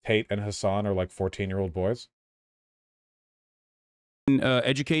Tate and Hasan are like 14-year-old boys?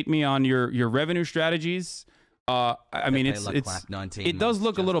 Educate me on your revenue strategies. I mean, it does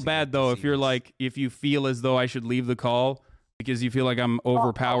look a little bad though if you feel as though I should leave the call because you feel like I'm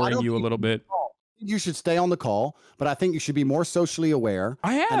overpowering you a little bit. You should stay on the call, but I think you should be more socially aware.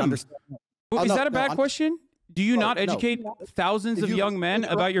 I am. Is that a bad question? Do you not educate thousands of young men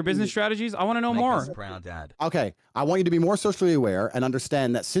about your business strategies? I want to know more. Okay, I want you to be more socially aware and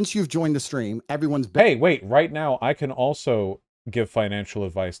understand that since you've joined the stream, everyone's. Hey, wait! Right now, I can also give financial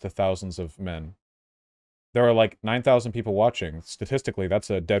advice to thousands of men. There are like 9,000 people watching. Statistically, that's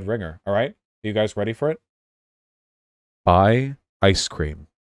a dead ringer. All right, are you guys ready for it? Buy ice cream.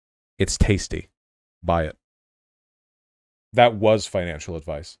 It's tasty. Buy it. That was financial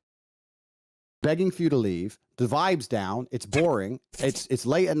advice. Begging for you to leave. The vibe's down. It's boring. It's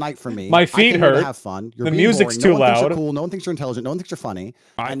late at night for me. My feet hurt. To have fun. You're the music's too loud. Thinks you're cool. No one thinks you're intelligent. No one thinks you're funny.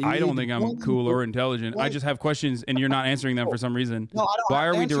 I don't think I'm cool or intelligent. I just have questions and you're not answering them for some reason. No, why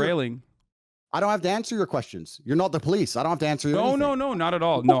are we derailing? I don't have to answer your questions. You're not the police. I don't have to answer your No, not at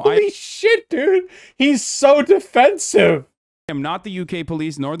all. No, Holy shit, dude. He's so defensive. I am not the UK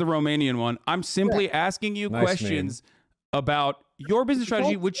police nor the Romanian one. I'm simply asking you questions about your business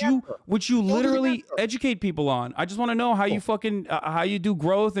strategy, which you literally educate people on. I just want to know how you fucking how you do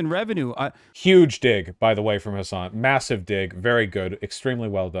growth and revenue. Huge dig, by the way, from Hasan. Massive dig, very good, extremely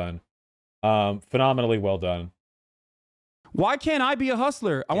well done, phenomenally well done. Why can't I be a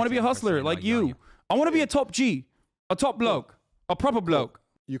hustler? I want to be a hustler like you. I want to be a top G, a top bloke, a proper bloke.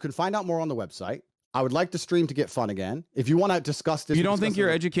 You can find out more on the website. I would like the stream to get fun again. If you want to discuss this, you don't think your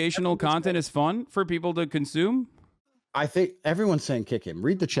educational content is fun for people to consume? I think everyone's saying kick him.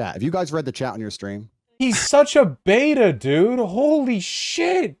 Read the chat. Have you guys read the chat on your stream? He's such a beta, dude. Holy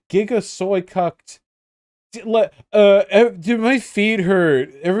shit. Giga soy cucked. Do my feet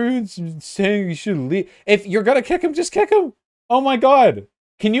hurt? Everyone's saying you should leave. If you're gonna kick him, just kick him. Oh my god.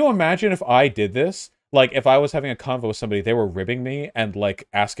 Can you imagine if I did this? Like, if I was having a convo with somebody, they were ribbing me and, like,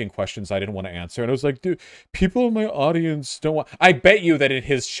 asking questions I didn't want to answer. And I was like, dude, people in my audience don't want... I bet you that in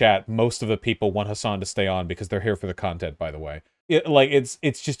his chat, most of the people want Hasan to stay on because they're here for the content, by the way.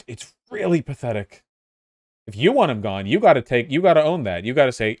 It's really pathetic. If you want him gone, you gotta own that. You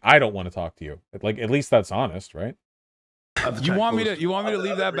gotta say, I don't want to talk to you. Like, at least that's honest, right? You want me to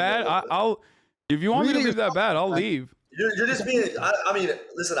leave that bad? If you want me to leave that bad, I'll leave. You're just being. I mean,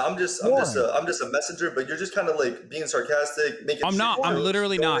 listen. I'm just a messenger. But you're just kind of like being sarcastic, making. I'm not. I'm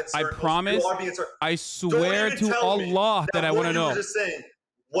literally not. I promise. I swear to Allah that I want to know. What you were just saying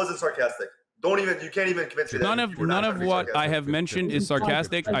wasn't sarcastic. Don't even. You can't even convince me. None of what I have mentioned is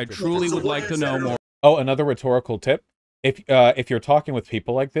sarcastic. I truly would like to know more. Oh, another rhetorical tip. If you're talking with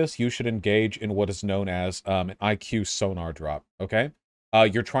people like this, you should engage in what is known as an IQ sonar drop. Okay.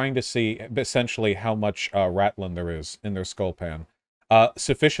 You're trying to see, essentially, how much rattling there is in their skull pan.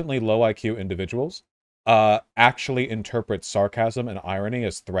 Sufficiently low IQ individuals actually interpret sarcasm and irony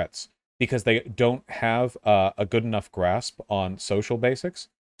as threats because they don't have a good enough grasp on social basics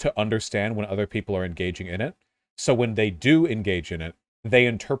to understand when other people are engaging in it. So when they do engage in it, they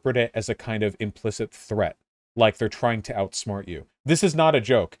interpret it as a kind of implicit threat, like they're trying to outsmart you. This is not a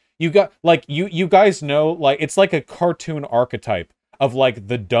joke. You guys know, like, it's like a cartoon archetype of, like,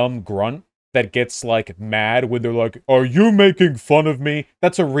 the dumb grunt that gets, like, mad when they're like, are you making fun of me?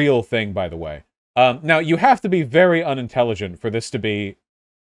 That's a real thing, by the way. Now, you have to be very unintelligent for this to be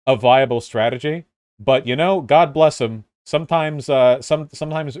a viable strategy, but, you know, God bless them. Sometimes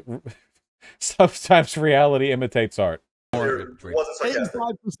reality imitates art.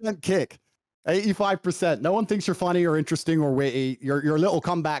 85% kick. 85%. No one thinks you're funny or interesting or witty. Your little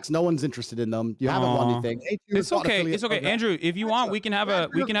comebacks, no one's interested in them. You haven't won anything. It's okay. It's okay, Andrew. If you want, we can have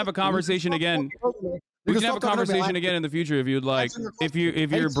a conversation again. We can have a conversation again in the future if you'd like. If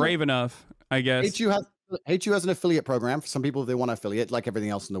you're brave enough, I guess. HU has an affiliate program for some people if they want to affiliate, like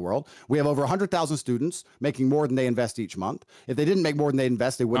everything else in the world. We have over 100,000 students making more than they invest each month. If they didn't make more than they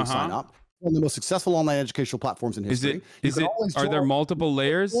invest, they wouldn't sign up. One of the most successful online educational platforms in history. Are there multiple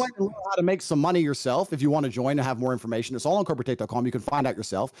layers? Learn how to make some money yourself. If you want to join and have more information, it's all on corporatate.com. You can find out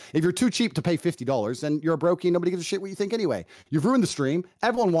yourself. If you're too cheap to pay $50, then you're a brokey. Nobody gives a shit what you think anyway. You've ruined the stream.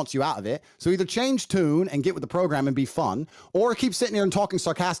 Everyone wants you out of it. So either change tune and get with the program and be fun, or keep sitting here and talking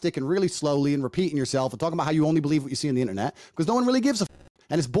sarcastic and really slowly and repeating yourself and talking about how you only believe what you see on the internet because no one really gives a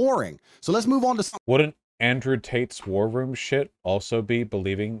and it's boring. So let's move on to something. Wouldn't Andrew Tate's War Room shit also be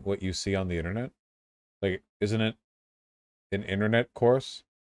believing what you see on the internet? Like, isn't it an internet course?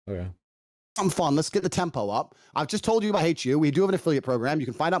 Okay. Some fun. Let's get the tempo up. I've just told you about HU. We do have an affiliate program. You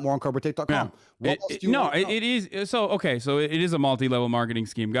can find out more on corporatate.com. It is. So, okay. So it is a multi-level marketing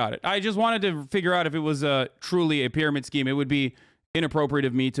scheme. Got it. I just wanted to figure out if it was truly a pyramid scheme. It would be inappropriate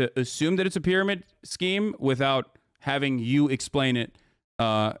of me to assume that it's a pyramid scheme without having you explain it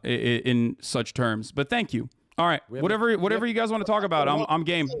in such terms. But thank you. All right. Whatever you guys want to talk about, I'm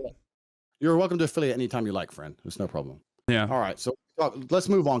game. You're welcome to affiliate anytime you like, friend. There's no problem. Yeah. All right. So let's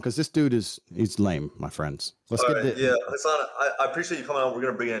move on because this dude he's lame, my friends. Let's All right, yeah, Hasan, I appreciate you coming on. We're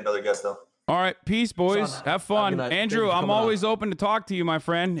gonna bring in another guest though. All right, peace, boys. Have fun, Andrew. I'm always open to talk to you, my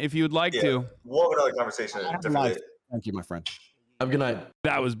friend, if you would like to. We'll have another conversation. Thank you, my friend. Have a good night.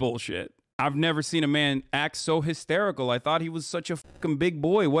 That was bullshit. I've never seen a man act so hysterical. I thought he was such a fucking big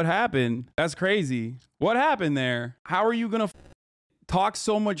boy. What happened? That's crazy. What happened there? How are you gonna talk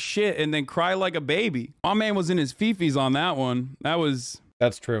so much shit and then cry like a baby? My man was in his fifis on that one.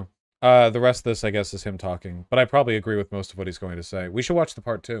 That's true. The rest of this, I guess, is him talking, but I probably agree with most of what he's going to say. We should watch the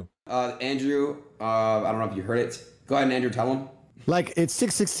part 2. Andrew, I don't know if you heard it. Go ahead and Andrew, tell him. Like, it's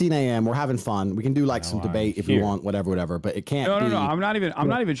 6:16 a.m. We're having fun. We can do like some debate if we want, whatever. But it can't. No. I'm not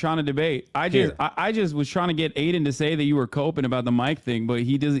even trying to debate. I just was trying to get Aiden to say that you were coping about the mic thing, but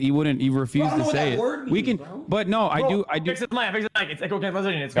he refused to say it. We can, but no, I do. Fix the mic. It's echo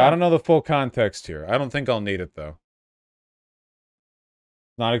cancellation. I don't know the full context here. I don't think I'll need it though.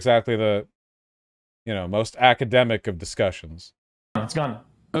 Not exactly the, most academic of discussions. It's gone.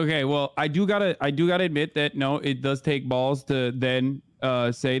 Okay, well, I do gotta admit that no, it does take balls to then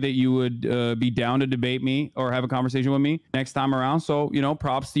say that you would be down to debate me or have a conversation with me next time around. So,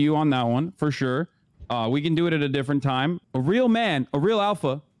 props to you on that one for sure. We can do it at a different time. A real man, a real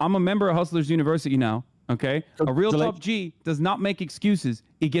alpha. I'm a member of Hustlers University now. Okay, a real tough G does not make excuses.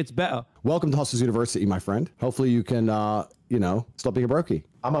 It gets better. Welcome to Hustlers University, my friend. Hopefully you can, stop being a brokey.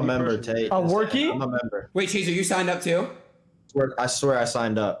 I'm a member, Tate. A workie? I'm a member. Wait, Chase, are you signed up too? I swear I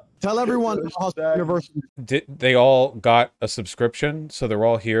signed up. Tell everyone Hustlers University. They all got a subscription, so they're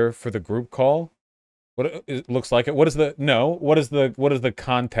all here for the group call. What it looks like it. What is the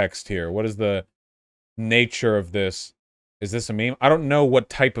context here? What is the nature of this? Is this a meme? I don't know what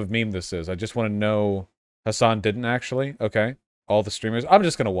type of meme this is. I just want to know. Hasan didn't actually. Okay, all the streamers. I'm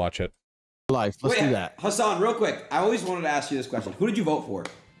just gonna watch it. Let's do that. Hassan, real quick. I always wanted to ask you this question. Who did you vote for?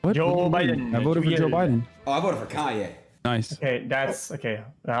 What? Joe Biden. I voted for Joe Biden. Oh, I voted for Kanye. Nice. Okay, that's okay.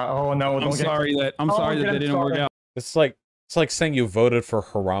 Oh no! I'm sorry that that didn't work out. It's like saying you voted for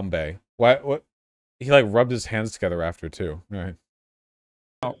Harambe. What? He like rubbed his hands together after too. Right.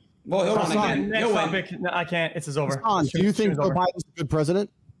 Well, hold on again. Next topic. No, I can't. It's over. Hassan, do you think Joe Biden's a good president?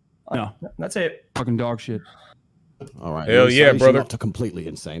 No. That's it. Fucking dog shit. All right. Hell yeah, brother. Not to completely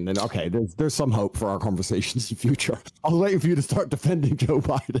insane. Then okay, there's some hope for our conversations in future. I was waiting for you to start defending Joe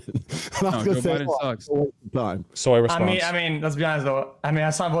Biden. No, Joe Biden sucks. Time. So I respond. I mean, let's be honest though. I mean, I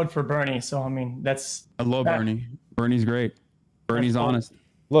saw vote for Bernie, so I mean, that's. I love Bernie. Bernie's great. Bernie's honest.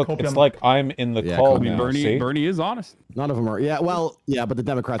 Look, it's like I'm in the call now. Bernie is honest. None of them are. Yeah, well, yeah, but the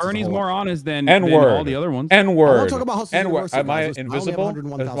Democrats. Bernie's more honest than all the other ones. N-word. N-word. Am I invisible?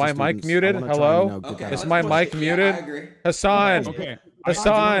 Is my mic muted? Hello? Is my mic muted? Hasan. Okay.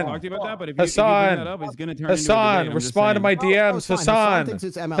 Hasan. Hasan, respond to my DMs. Hasan.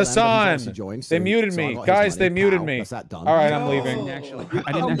 They muted me. Guys, they muted me. All right, I'm leaving.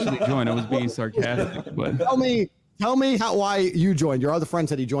 I didn't actually join. I was being sarcastic. But Tell me why you joined. Your other friend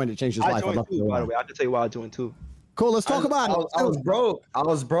said he joined. It changed his life. I joined too, by the way. I can tell you why I joined too. Cool. Let's talk about it. I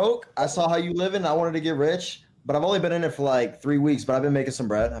was broke. I saw how you living. I wanted to get rich, but I've only been in it for like 3 weeks. But I've been making some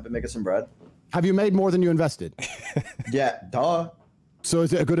bread. Have you made more than you invested? Yeah, duh. So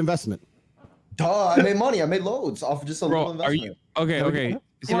is it a good investment? Duh. I made money. I made loads off of just a little investment. Okay.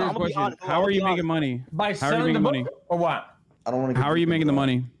 Serious question. How are you making money? By selling the book or what? I don't want to. How are you making the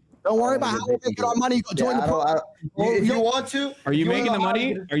money? Don't worry about how we're making our money. Join the if you want to. Are you making the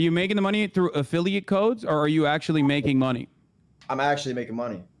money? Are you making the money through affiliate codes, or are you actually making money? I'm actually making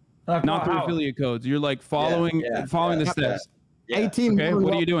money. Not through affiliate codes. You're like following the steps. 18. Okay.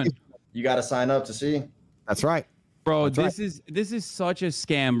 What are you doing? You got to sign up to see. That's right. Bro, this is such a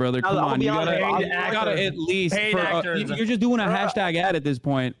scam, brother. Come on, you gotta at least. You're just doing a hashtag ad at this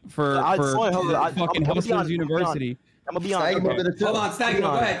point for fucking Hustlers University. I'm gonna be honest. Hold on, Stagno,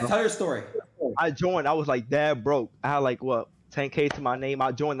 go ahead. Tell your story. I joined. I was like dad broke. I had like what 10K to my name.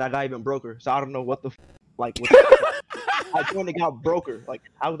 I joined. That guy even broker. So I don't know what the I joined and got broker. Like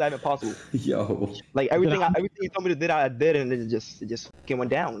how was that even possible? Yo. Like everything he told me to do, I did, and it just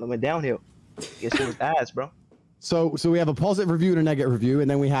went down. It went downhill. It was ass, bro. So we have a positive review and a negative review, and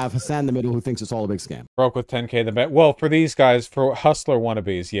then we have Hasan in the middle who thinks it's all a big scam. Broke with 10K the bet. Well, for these guys, for hustler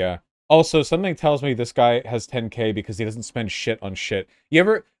wannabes, yeah. Also, something tells me this guy has 10K because he doesn't spend shit on shit.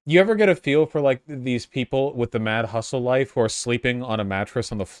 You ever get a feel for like these people with the mad hustle life who are sleeping on a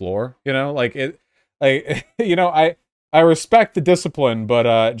mattress on the floor? You know, I respect the discipline,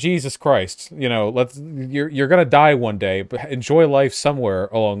 but Jesus Christ, you're gonna die one day, but enjoy life somewhere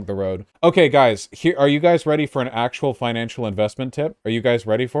along the road. Okay, guys, are you guys ready for an actual financial investment tip? Are you guys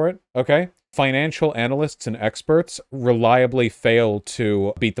ready for it? Okay. Financial analysts and experts reliably fail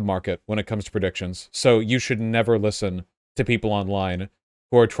to beat the market when it comes to predictions. So you should never listen to people online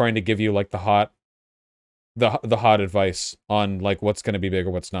who are trying to give you like the hot advice on like what's going to be big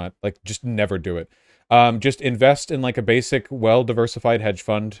or what's not. Like just never do it. Just invest in like a basic, well-diversified hedge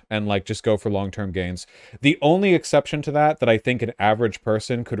fund and like just go for long-term gains. The only exception to that I think an average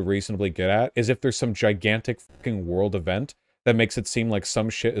person could reasonably get at is if there's some gigantic fucking world event that makes it seem like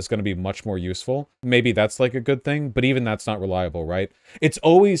some shit is going to be much more useful. Maybe that's like a good thing, but even that's not reliable, right? It's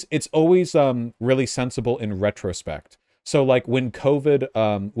always really sensible in retrospect. So like when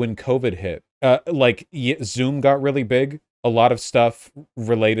COVID hit, Zoom got really big. A lot of stuff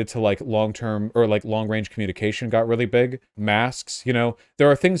related to like long-term or like long-range communication got really big. Masks,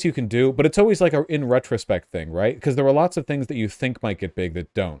 there are things you can do, but it's always like a in retrospect thing, right? Because there are lots of things that you think might get big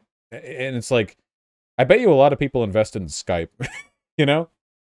that don't. And it's like, I bet you a lot of people invested in Skype,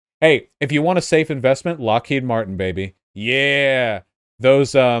 Hey, if you want a safe investment, Lockheed Martin, baby. Yeah.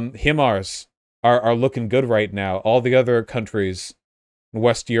 those HIMARS are looking good right now. All the other countries in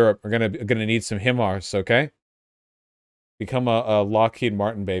West Europe are gonna need some HIMARS, okay? Become a Lockheed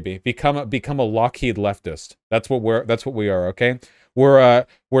Martin baby. Become a Lockheed leftist. That's what we are, okay? We're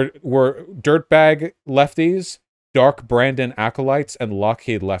dirtbag lefties, Dark Brandon acolytes, and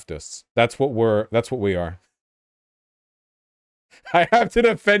Lockheed leftists. That's what we are. I have to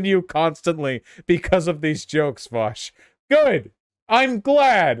defend you constantly because of these jokes, Vosh. Good. I'm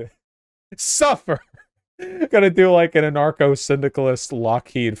glad. Suffer. Gotta do like an anarcho-syndicalist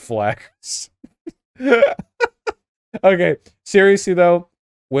Lockheed flex. Okay, seriously though,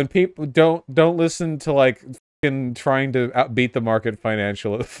 when people don't listen to like trying to outbeat the market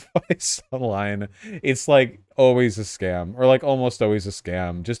financial advice online, it's like always a scam, or like almost always a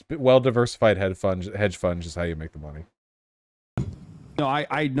scam. Just well-diversified hedge funds is how you make the money. No,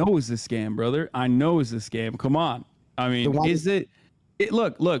 I know it's a scam, brother. I know it's a scam. Come on. I mean, is it?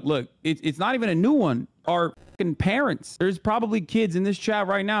 Look. It's not even a new one. Our fucking parents. There's probably kids in this chat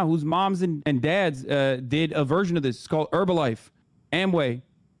right now whose moms and dads did a version of this. It's called Herbalife, Amway.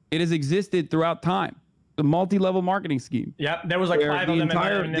 It has existed throughout time. The multi-level marketing scheme. Yep, there was like 5 of them.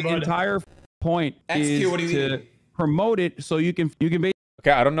 The entire point is to promote it so you can basically.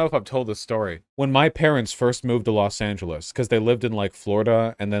 Okay, I don't know if I've told this story. When my parents first moved to Los Angeles, because they lived in like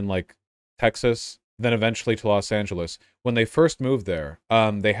Florida and then like Texas, then eventually to Los Angeles. When they first moved there,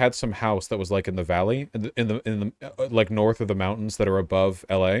 they had some house that was like in the valley, in the like north of the mountains that are above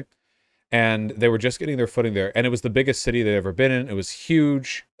LA, and they were just getting their footing there. And it was the biggest city they'd ever been in. It was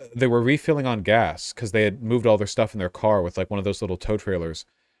huge. They were refilling on gas because they had moved all their stuff in their car with like one of those little tow trailers.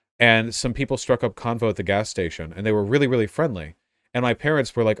 And some people struck up convo at the gas station, and they were really, really friendly. And my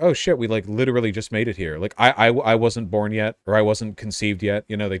parents were like, "Oh shit, we like literally just made it here. Like I wasn't born yet, or I wasn't conceived yet.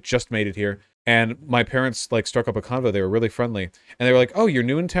 You know, they just made it here." And my parents like struck up a convo. They were really friendly, and they were like, "Oh, you're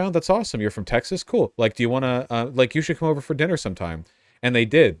new in town? That's awesome. You're from Texas? Cool. Like, do you want to like you should come over for dinner sometime?" And they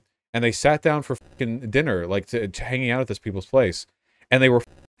did, and they sat down for fucking dinner, like to hanging out at this people's place, and they were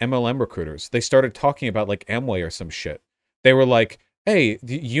MLM recruiters. They started talking about like Amway or some shit. They were like, "Hey,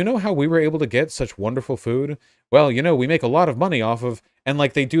 you know how we were able to get such wonderful food? Well, you know, we make a lot of money off of," and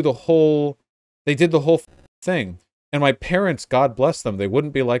like they did the whole thing. And my parents, God bless them, they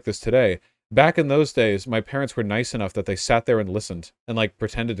wouldn't be like this today. Back in those days, my parents were nice enough that they sat there and listened and like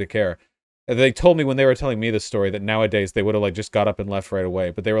pretended to care. They told me when they were telling me this story that nowadays they would have like just got up and left right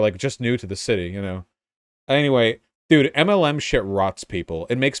away, but they were like just new to the city, you know. Anyway, dude, MLM shit rots people.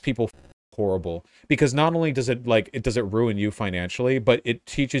 It makes people horrible because not only does it ruin you financially, but it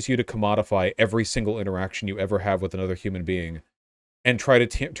teaches you to commodify every single interaction you ever have with another human being and try to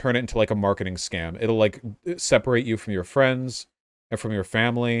turn it into like a marketing scam. It'll like separate you from your friends and from your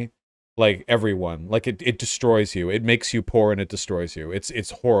family, like everyone. Like it destroys you. It makes you poor and it destroys you.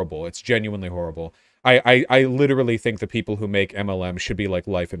 It's horrible. It's genuinely horrible. I literally think the people who make MLM should be like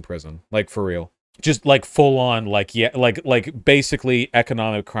life in prison, like for real. Just like full on, like, yeah, like basically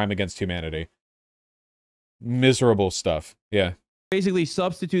economic crime against humanity. Miserable stuff. Yeah. Basically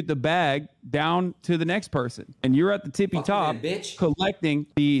substitute the bag down to the next person. And you're at the tippy top collecting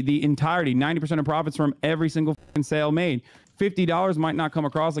the entirety, 90% of profits from every single sale made. $50 might not come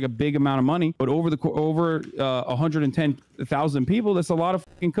across like a big amount of money, but over 110,000 people, that's a lot of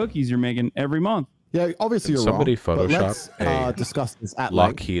fucking cookies you're making every month. Yeah, obviously you're somebody wrong. Photoshop let's discuss this at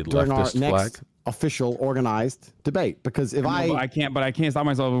Lockheed during our leftist next flag. official organized debate, because if I can't stop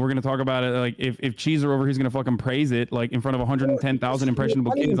myself. If we're gonna talk about it, like if Cheezer over here is gonna fucking praise it, like in front of 110,000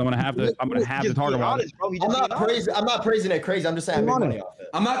 impressionable kids, I'm gonna have to talk about it. I'm not praising it crazy. I'm just saying I made money off it.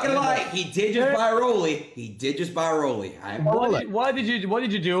 I'm not gonna lie. He did just buy Rolly. What did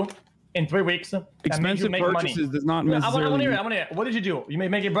you do in 3 weeks? Expensive purchases does not necessarily. I want to hear. What did you do? You may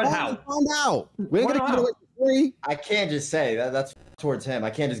make it bread. How? Find out. We ain't gonna give it away for free. I can't just say that's towards him. I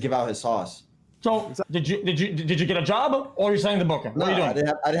can't just give out his sauce. So did you get a job, or are you selling the book? What are you doing? I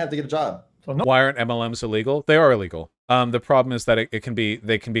didn't have to get a job. So no. Why aren't MLMs illegal? They are illegal. The problem is that they can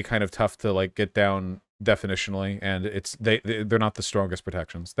be kind of tough to like get down definitionally, and they're not the strongest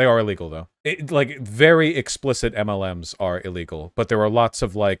protections. They are illegal though. Like very explicit MLMs are illegal, but there are lots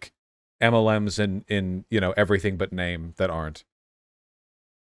of like MLMs in you know everything but name that aren't.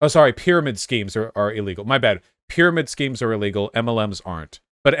 Oh, sorry, pyramid schemes are illegal. My bad. Pyramid schemes are illegal. MLMs aren't.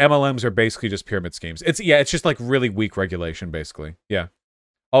 But MLMs are basically just pyramid schemes. It's just like really weak regulation, basically. Yeah.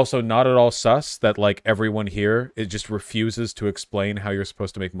 Also, not at all sus that like everyone here it just refuses to explain how you're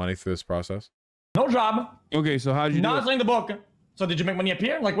supposed to make money through this process. No job. Okay, so how did you not selling the book? So did you make money up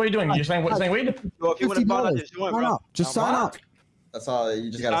here? Like what are you doing? You're saying weed? So if you want to buy this joint, bro, Just sign up. That's all.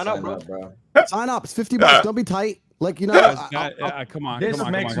 You just gotta sign up, bro. Sign up. It's $50. Don't be tight. Like, you know, come on. This come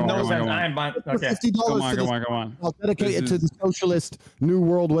on, makes come on, no come on, sense. come on. I am buying. Okay. $50 Come on. I'll dedicate it to the socialist new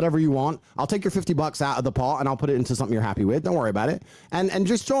world, whatever you want. I'll take your $50 out of the pot and I'll put it into something you're happy with. Don't worry about it. And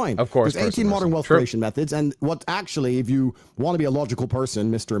just join. Of course. There's 18 modern wealth creation methods. And what actually, if you want to be a logical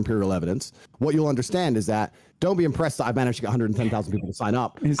person, Mr. Imperial Evidence, what you'll understand is that don't be impressed that I managed to get 110,000 people to sign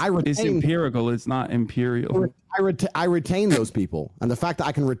up. It's empirical. It's not imperial. I retain those people. And the fact that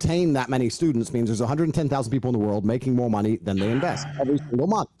I can retain that many students means there's 110,000 people in the world making more money than they invest every single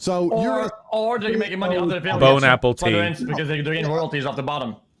month. So or they're making money off the affiliates. Bone apple tea. Because they're getting royalties off the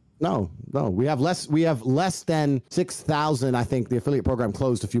bottom. No. We have less than 6,000. I think the affiliate program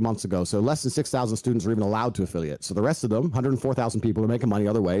closed a few months ago. So less than 6,000 students are even allowed to affiliate. So the rest of them, 104,000 people, are making money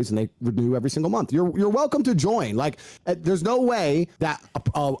other ways, and they renew every single month. You're welcome to join. Like, there's no way that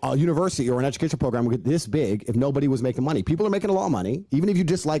a university or an education program would get this big if nobody was making money. People are making a lot of money. Even if you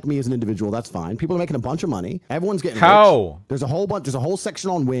dislike me as an individual, that's fine. People are making a bunch of money. Everyone's getting rich. There's a whole section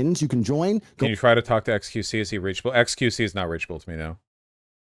on wins. You can join. Can you try to talk to XQC? Is he reachable? XQC is not reachable to me now.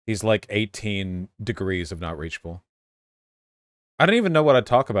 He's like 18 degrees of not reachable. I don't even know what I'd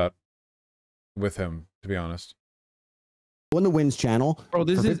talk about with him, to be honest. On the Wins channel. Bro,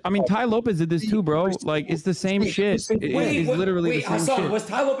 I mean, Ty Lopez did this too, bro. Like, it's the same shit. It's literally the same Hasan, shit. was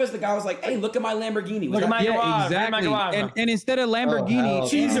Ty Lopez the guy who was like, hey, look at my Lamborghini? Look at my garage. Exactly. And instead of Lamborghini,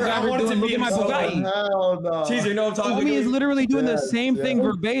 Cheeser, I wanted to look at my Bugatti. Cheeser, you know what I'm talking about? Homie is literally doing the same thing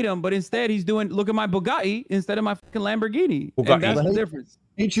verbatim, but instead he's doing, look at my Bugatti instead of my fucking Lamborghini. And that's the difference.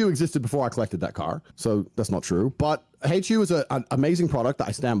 HU existed before I collected that car, so that's not true. But HU is an amazing product that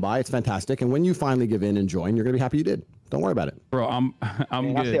I stand by. It's fantastic. And when you finally give in and join, you're going to be happy you did. Don't worry about it. Bro, I'm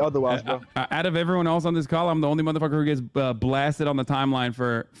good. I say otherwise, bro. Out of everyone else on this call, I'm the only motherfucker who gets blasted on the timeline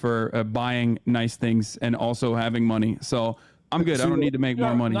for buying nice things and also having money. So I'm good. I don't need to make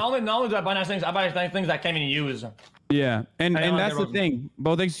more money. Not only do I buy nice things, I buy nice things I can't even use. Yeah, and that's the thing.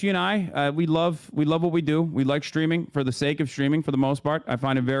 Both XQ and I, we love what we do. We like streaming for the sake of streaming for the most part. I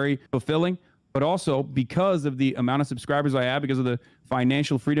find it very fulfilling, but also because of the amount of subscribers I have, because of the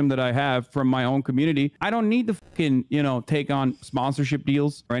financial freedom that I have from my own community, I don't need to fucking, take on sponsorship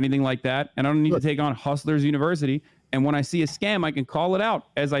deals or anything like that. And I don't need to take on Hustlers University. And when I see a scam, I can call it out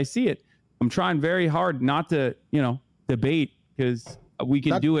as I see it. I'm trying very hard not to, debate, because we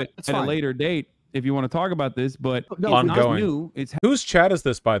can do it at a later date if you want to talk about this, but it's not new. Whose chat is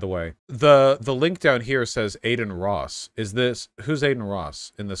this, by the way? The link down here says Aiden Ross. Who's Aiden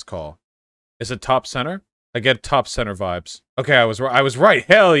Ross in this call? Is it top center? I get top center vibes. Okay, I was right.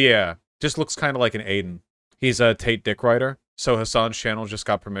 Hell yeah. Just looks kind of like an Aiden. He's a Tate dick writer. So Hasan's channel just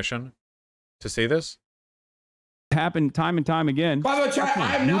got permission to see this. Happened time and time again. By the way, chat,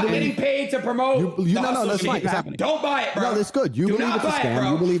 I'm not getting paid to promote. No, that's fine. Don't buy it, bro. No, that's good. You believe it's a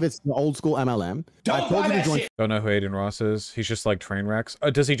scam. You believe it's the old school MLM. Don't buy that shit. Don't know who Aiden Ross is. He's just like train wrecks.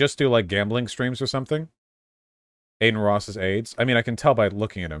 Does he just do like gambling streams or something? Aiden Ross is AIDS. I mean, I can tell by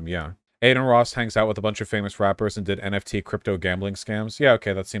looking at him. Yeah. Aiden Ross hangs out with a bunch of famous rappers and did NFT crypto gambling scams. Yeah,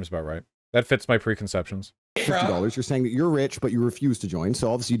 okay, that seems about right. That fits my preconceptions. $50. You're saying that you're rich, but you refuse to join.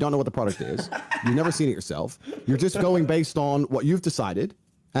 So obviously you don't know what the product is. You've never seen it yourself. You're just going based on what you've decided.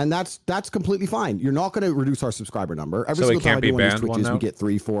 And that's completely fine. You're not going to reduce our subscriber number. Every single time I do one of these Twitches, we get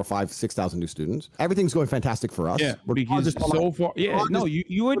 3, 4, 5, 6,000 new students. Everything's going fantastic for us. Yeah, because so far, you admit it.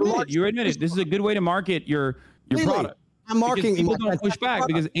 You admit it. This is a good way to market your product. I'm marketing. People don't push back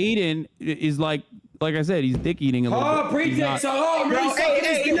because Aiden is like I said, he's dick eating a little bit. Pretext. Bro,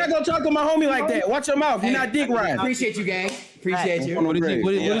 hey, you're not gonna talk to my homie like that. Watch your mouth. You're not dick riding. Appreciate you, gang. Appreciate you. What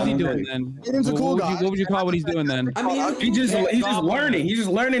is he doing then? Aiden's a cool guy. What would you call what he's doing then? I mean, he's just learning. He's just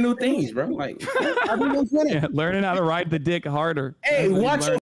learning new things, bro. Like, learning how to ride the dick harder. Hey, watch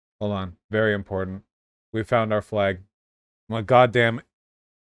your. Hold on. Very important. We found our flag. My goddamn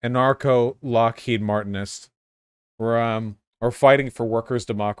anarcho Lockheed Martinist. We're fighting for workers'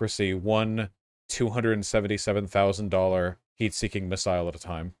 democracy. One $277,000 heat-seeking missile at a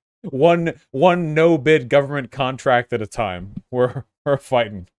time. One no-bid government contract at a time. We're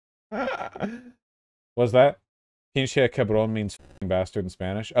fighting. What's that? Pinche cabrón means f***ing bastard in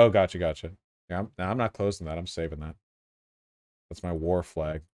Spanish. Oh, gotcha. Yeah, I'm not closing that. I'm saving that. That's my war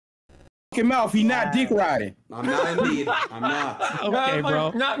flag. Your mouth. He not dick riding. I'm not indeed. I'm not. Okay,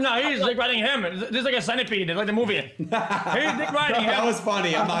 bro. No, he's dick riding him. This is like a centipede. It's like the movie. He's dick riding him. That was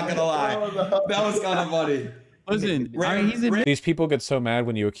funny. I'm not gonna lie. That was kind of funny. Listen, these people get so mad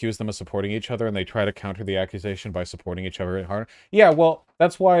when you accuse them of supporting each other, and they try to counter the accusation by supporting each other harder. Yeah, well,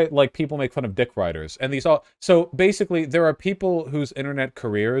 that's why like people make fun of dick riders, and these all. So basically, there are people whose internet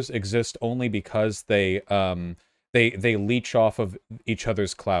careers exist only because they they leech off of each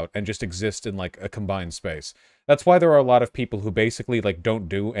other's clout and just exist in like a combined space. That's why there are a lot of people who basically like don't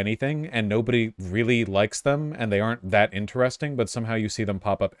do anything and nobody really likes them and they aren't that interesting, but somehow you see them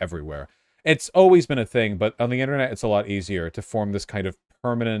pop up everywhere. It's always been a thing, but on the internet it's a lot easier to form this kind of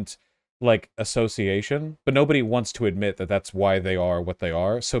permanent like association, but nobody wants to admit that that's why they are what they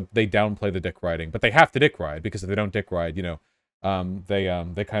are, so they downplay the dick riding. But they have to dick ride, because if they don't dick ride, you know,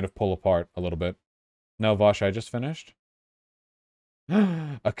 they kind of pull apart a little bit. No, Vosh, I just finished.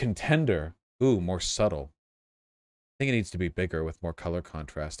 A contender. Ooh, more subtle. I think it needs to be bigger with more color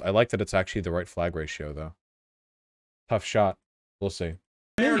contrast. I like that it's actually the right flag ratio, though. Tough shot. We'll see.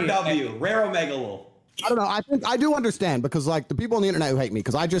 Rare W. Rare Omega Wolf. I don't know. I do understand, because like the people on the internet who hate me,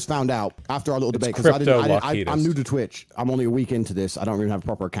 because I just found out after our little debate, because I'm new to Twitch. I'm only a week into this. I don't even have a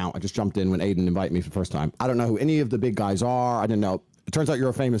proper account. I just jumped in when Aiden invited me for the first time. I don't know who any of the big guys are. I didn't know. It turns out you're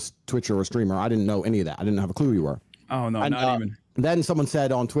a famous Twitcher or streamer. I didn't know any of that. I didn't have a clue you were. Oh no, not even. Then someone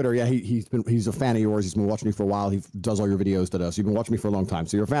said on Twitter, yeah, he's a fan of yours. He's been watching you for a while. He does all your videos. So you've been watching me for a long time.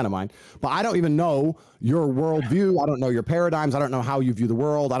 So you're a fan of mine. But I don't even know your worldview. I don't know your paradigms. I don't know how you view the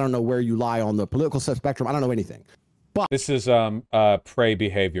world. I don't know where you lie on the political spectrum. I don't know anything. But this is prey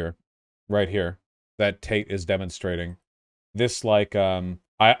behavior right here that Tate is demonstrating. This like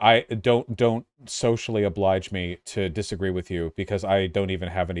I don't socially oblige me to disagree with you, because I don't even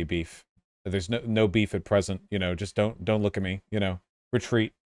have any beef. There's no beef at present, you know, just don't look at me, you know,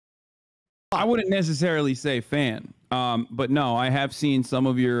 retreat. I wouldn't necessarily say fan, but no, I have seen some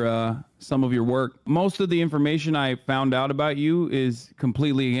of your work. Most of the information I found out about you is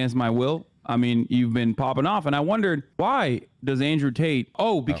completely against my will. I mean, you've been popping off, and I wondered, why does Andrew Tate?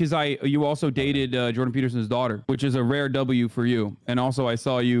 Oh, because you also dated Jordan Peterson's daughter, which is a rare W for you. And also, I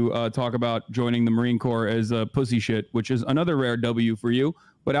saw you talk about joining the Marine Corps as a pussy shit, which is another rare W for you.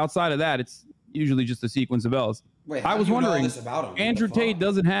 But outside of that, it's usually just a sequence of L's. Wait, I was wondering, Andrew Tate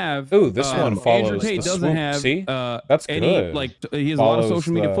doesn't have. Ooh, this one follows. Andrew Tate doesn't have. See, that's any, good. Like he has a lot of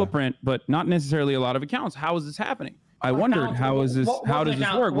social media footprint, but not necessarily a lot of accounts. How is this happening? I wondered, how is this? How does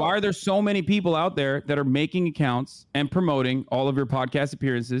this work? Why are there so many people out there that are making accounts and promoting all of your podcast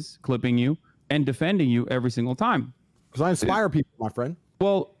appearances, clipping you, and defending you every single time? Because I inspire people, my friend.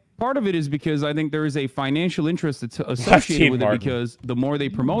 Well, part of it is because I think there is a financial interest that's associated with it, because the more they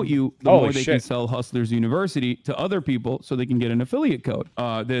promote you, the more they can sell Hustlers University to other people so they can get an affiliate code.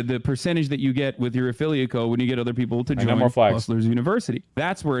 The percentage that you get with your affiliate code when you get other people to join Hustlers University.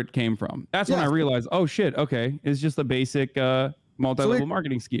 That's where it came from. That's when I realized, oh shit, okay, it's just a basic multi-level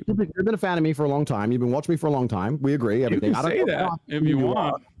marketing scheme. You've been a fan of me for a long time. You've been watching me for a long time. We agree. Everything. You can say that if you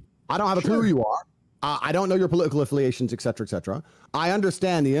want. I don't have a clue who you are. I don't know your political affiliations, et cetera, et cetera. I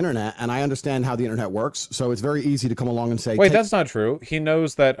understand the internet, and I understand how the internet works, so it's very easy to come along and say... Wait, that's not true. He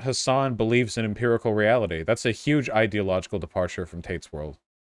knows that Hasan believes in empirical reality. That's a huge ideological departure from Tate's world.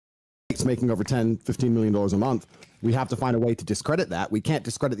 Tate's making over $10, $15 million a month. We have to find a way to discredit that. We can't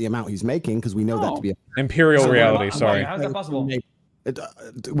discredit the amount he's making, because we know that to be... Imperial reality, sorry. How is that possible? We're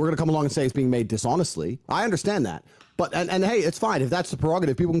going to come along and say it's being made dishonestly. I understand that. But, and hey, it's fine. If that's the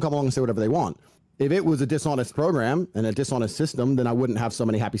prerogative, people can come along and say whatever they want. If it was a dishonest program and a dishonest system, then I wouldn't have so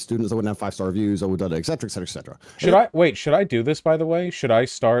many happy students. I wouldn't have 5-star reviews. I would, et cetera, et cetera, et cetera. Should I do this, by the way? Should I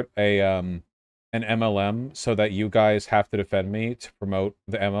start an MLM so that you guys have to defend me to promote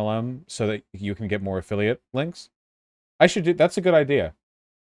the MLM so that you can get more affiliate links? I should do. That's a good idea.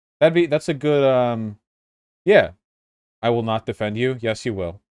 That's a good, yeah. I will not defend you. Yes, you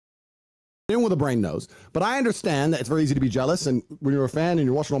will. With a brain knows, but I understand that it's very easy to be jealous, and when you're a fan and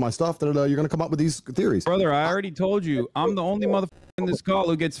you're watching all my stuff, that you're going to come up with these theories. Brother, I already told you, I'm the only motherfucker in this call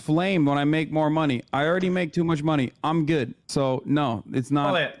who gets flamed when I make more money. I already make too much money. I'm good. So no, it's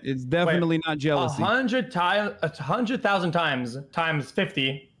not. It's definitely not jealousy. 100,000 times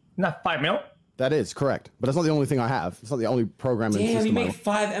 50, not 5 mil. That is correct, but that's not the only thing I have. It's not the only program. Damn, you make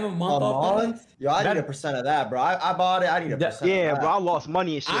 5 M a month off that? Yo, I need a percent of that, bro. I bought it. I need a percent. Yeah, bro. I lost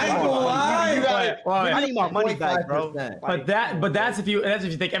money and shit. I ain't gonna lie. I need my money back, bro. But that's if you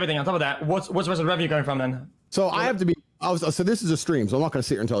take everything on top of that. What's the rest of the revenue coming from then? So I have to be. So this is a stream, so I'm not going to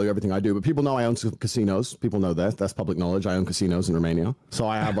sit here and tell you everything I do. But people know I own casinos. People know that. That's public knowledge. I own casinos in Romania. So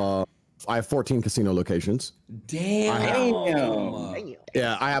I have 14 casino locations. Damn.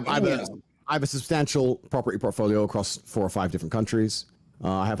 Yeah, I have a substantial property portfolio across 4 or 5 different countries.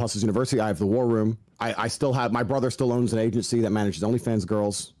 I have Hustlers University. I have the War Room. I still have, my brother still owns an agency that manages OnlyFans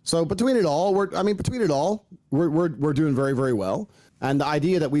girls. So between it all, we're doing very, very well. And the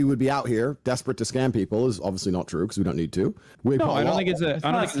idea that we would be out here desperate to scam people is obviously not true because we don't need to. No, I don't think it's a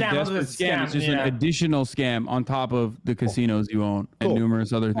desperate scam. It's just an additional scam on top of the casinos you own and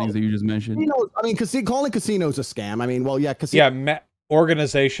numerous other things that you just mentioned. I mean, calling casinos a scam. I mean, well, yeah,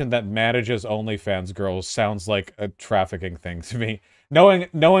 organization that manages OnlyFans girls sounds like a trafficking thing to me.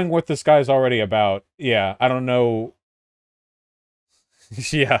 Knowing what this guy's already about, yeah, I don't know.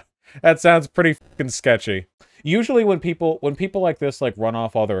 Yeah, that sounds pretty fucking sketchy. Usually when people like this like run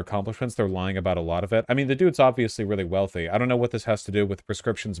off all their accomplishments, they're lying about a lot of it. I mean, the dude's obviously really wealthy. I don't know what this has to do with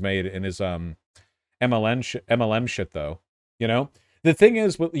prescriptions made in his MLM shit though. You know? The thing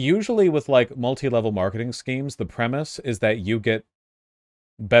is, usually with like multi-level marketing schemes, the premise is that you get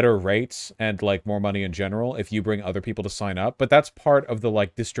better rates and like more money in general if you bring other people to sign up, but that's part of the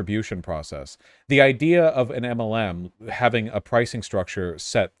like distribution process. The idea of an MLM having a pricing structure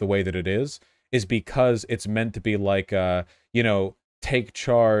set the way that it is because it's meant to be like you know, take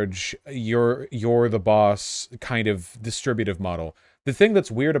charge, you're the boss kind of distributive model. The thing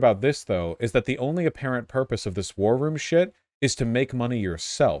that's weird about this though is that the only apparent purpose of this war room shit is to make money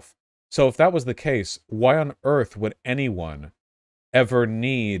yourself. So if that was the case, why on earth would anyone ever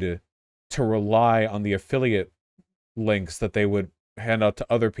need to rely on the affiliate links that they would hand out to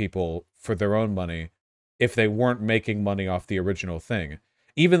other people for their own money if they weren't making money off the original thing?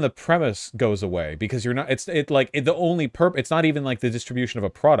 Even the premise goes away because you're not, the only purpose, it's not even like the distribution of a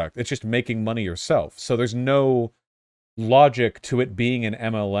product, it's just making money yourself. So there's no logic to it being an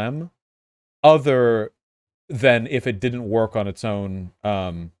MLM other than if it didn't work on its own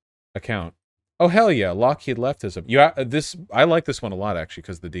account. Oh hell yeah, Lockheed leftism. I like this one a lot actually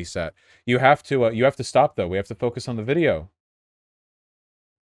because the DSAT. You have to stop though. We have to focus on the video.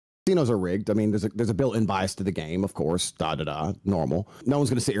 Casinos are rigged. I mean, there's a built-in bias to the game, of course. Normal. No one's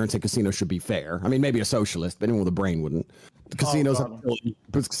going to sit here and say casinos should be fair. I mean, maybe a socialist, but anyone with a brain wouldn't. The casinos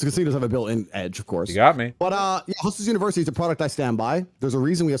have a built-in edge, of course. You got me. But yeah, Hustlers University is a product I stand by. There's a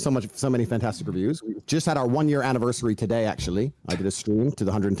reason we have so many fantastic reviews. We just had our 1-year anniversary today. Actually, I did a stream to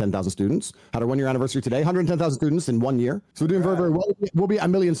the 110,000 students. Had our 1-year anniversary today. 110,000 students in 1 year. So we're doing very, very well. We'll be at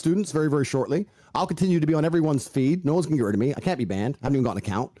 1 million students very, very shortly. I'll continue to be on everyone's feed. No one's gonna get rid of me. I can't be banned. I haven't even got an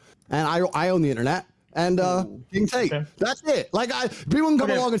account. And I own the internet. And King Tate. Okay. That's it. Like people can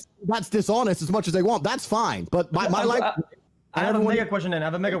come along and say that's dishonest as much as they want. That's fine. But my life. I have a mega question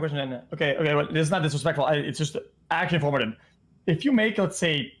in. Okay. Well, it's not disrespectful. It's just actually informative. If you make, let's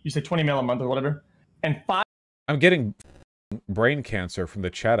say, you say 20 mil a month or whatever, and 5. I'm getting brain cancer from the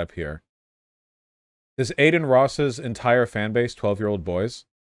chat up here. Is Aiden Ross's entire fan base 12-year-old boys?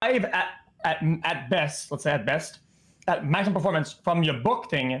 At best, let's say at best, at maximum performance from your book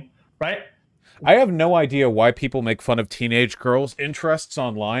thing, right? I have no idea why people make fun of teenage girls' interests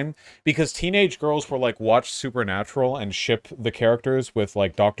online, because teenage girls will like watch Supernatural and ship the characters with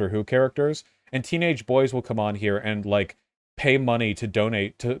like Doctor Who characters, and teenage boys will come on here and like pay money to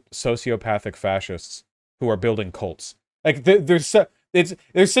donate to sociopathic fascists who are building cults. Like there's such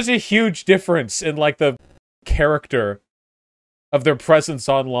a huge difference in like the character of their presence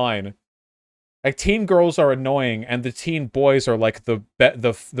online. Like teen girls are annoying, and the teen boys are like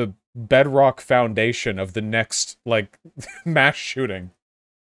the bedrock foundation of the next like mass shooting.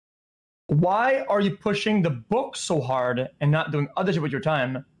 Why are you pushing the book so hard and not doing other shit with your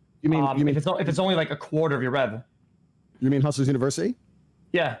time? You mean if it's only like a quarter of your rev? You mean Hustlers University?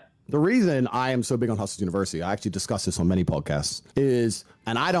 Yeah. The reason I am so big on Hustlers University, I actually discussed this on many podcasts, is,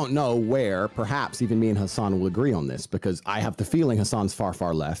 and I don't know where, perhaps even me and Hasan will agree on this, because I have the feeling Hasan's far,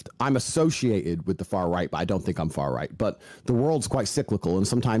 far left. I'm associated with the far right, but I don't think I'm far right. But the world's quite cyclical, and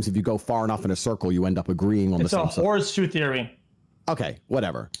sometimes if you go far enough in a circle, you end up agreeing on the same side. It's a horseshoe theory. Okay,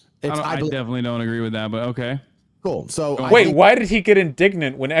 whatever. I definitely don't agree with that, but okay. Cool. So wait, why did he get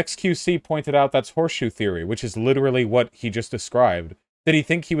indignant when XQC pointed out that's horseshoe theory, which is literally what he just described? Did he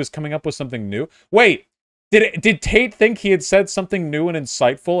think he was coming up with something new? Wait, did Tate think he had said something new and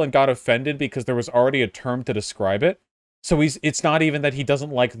insightful and got offended because there was already a term to describe it? So it's not even that he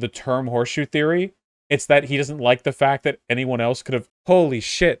doesn't like the term horseshoe theory. It's that he doesn't like the fact that anyone else could have... Holy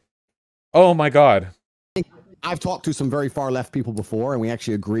shit. Oh my god. I've talked to some very far left people before, and we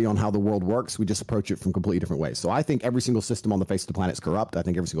actually agree on how the world works. We just approach it from completely different ways. So I think every single system on the face of the planet is corrupt. I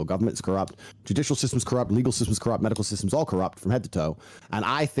think every single government is corrupt. Judicial system's corrupt. Legal system's corrupt. Medical system's all corrupt from head to toe. And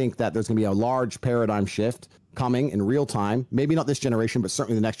I think that there's going to be a large paradigm shift coming in real time. Maybe not this generation, but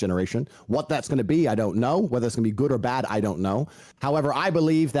certainly the next generation. What that's going to be, I don't know. Whether it's going to be good or bad, I don't know. However, I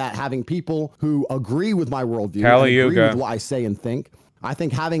believe that having people who agree with my worldview, and agree with what I say and think, I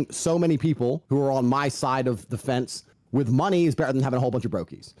think having so many people who are on my side of the fence with money is better than having a whole bunch of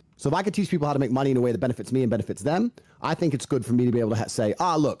brokies. So if I could teach people how to make money in a way that benefits me and benefits them, I think it's good for me to be able to say,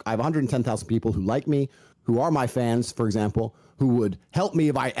 look, I have 110,000 people who like me, who are my fans, for example, who would help me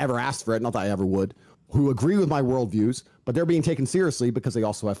if I ever asked for it, not that I ever would, who agree with my worldviews, but they're being taken seriously because they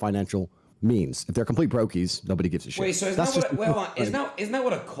also have financial means. If they're complete brokies, nobody gives a shit. Wait, so isn't that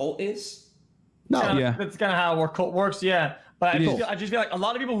what a cult is? No. Yeah. That's kind of how our cult works, yeah. But I just feel like a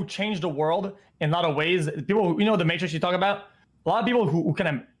lot of people who change the world in a lot of ways, people who, the Matrix you talk about, a lot of people who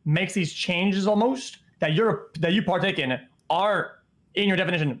kind of makes these changes almost that you partake in are, in your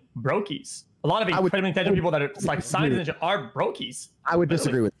definition, brokies. A lot of incredibly intelligent people that are like scientists are brokies. I would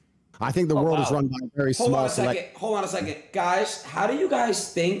disagree with you. I think the world is run by a very small select. Hold on a second. Guys, how do you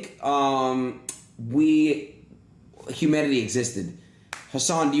guys think humanity existed?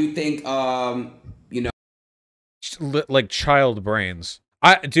 Hasan, do you think like child brains?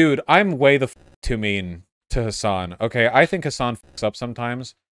 Dude, I'm way the too mean to Hasan. Okay, I think Hasan fucks up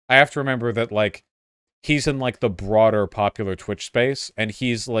sometimes. I have to remember that, like, he's in, like, the broader popular Twitch space, and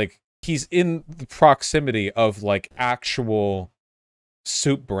he's in the proximity of, like, actual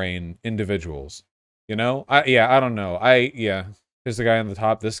soup brain individuals. You know? I don't know. There's the guy on the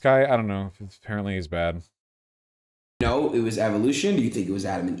top. This guy, I don't know. Apparently he's bad. No, it was evolution? Do you think it was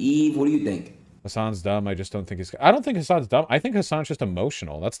Adam and Eve? What do you think? Hasan's dumb. I just don't think I don't think Hasan's dumb. I think Hasan's just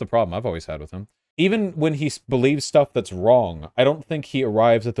emotional. That's the problem I've always had with him. Even when he believes stuff that's wrong, I don't think he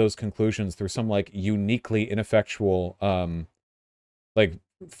arrives at those conclusions through some, like, uniquely ineffectual, like,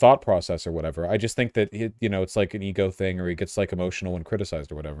 thought process or whatever. I just think that, it's like an ego thing, or he gets, like, emotional when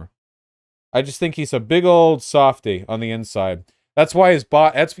criticized or whatever. I just think he's a big old softy on the inside. That's why his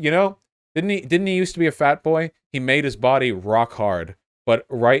didn't he used to be a fat boy? He made his body rock hard. But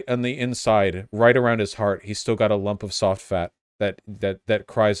right on the inside, right around his heart, he's still got a lump of soft fat that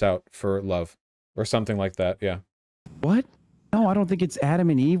cries out for love. Or something like that, yeah. What? No, I don't think it's Adam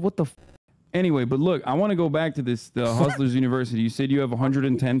and Eve. What the Anyway, but look, I want to go back to this, the Hustlers University. You said you have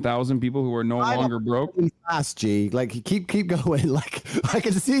 110,000 people who are no longer broke? Fast, G. Like, keep going. Like, I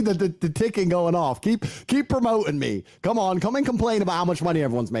can see the ticking going off. Keep promoting me. Come on, come and complain about how much money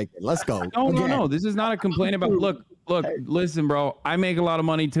everyone's making. Let's go. No. This is not a complaint about, look, listen, bro, I make a lot of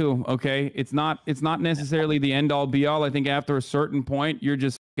money too, okay? It's not necessarily the end all be all. I think after a certain point, you're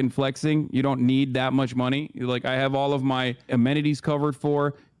just flexing. You don't need that much money. Like, I have all of my amenities covered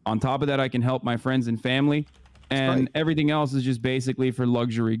for. On top of that, I can help my friends and family, and everything else is just basically for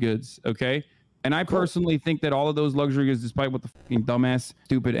luxury goods, okay? And I personally think that all of those luxury goods, despite what the fucking dumbass,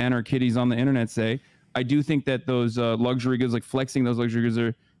 stupid anarchitties on the internet say, I do think that those luxury goods, like flexing those luxury goods,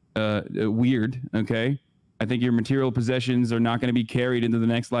 are weird, okay? I think your material possessions are not going to be carried into the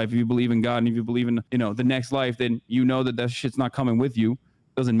next life. If you believe in God and if you believe in, the next life, then you know that shit's not coming with you.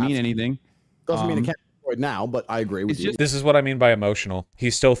 Doesn't mean anything. Doesn't mean it can't be now, but I agree with you. This is what I mean by emotional.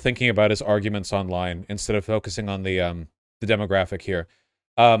 He's still thinking about his arguments online instead of focusing on the demographic here.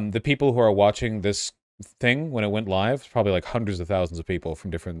 The people who are watching this thing when it went live, probably like hundreds of thousands of people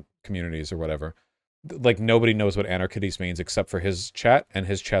from different communities or whatever. Like, nobody knows what anarchides means except for his chat, and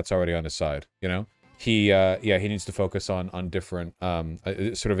his chat's already on his side, He needs to focus on different,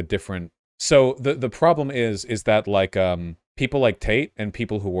 sort of a different. So the problem is that, like, people like Tate and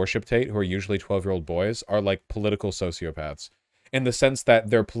people who worship Tate, who are usually 12-year-old boys, are like political sociopaths, in the sense that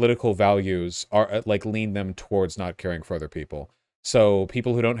their political values are like lean them towards not caring for other people. So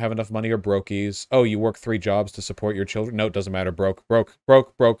people who don't have enough money are brokies. Oh, you work 3 jobs to support your children? No, it doesn't matter. Broke.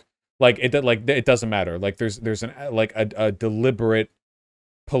 Like it doesn't matter. Like there's a deliberate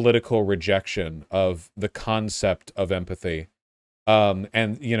political rejection of the concept of empathy. And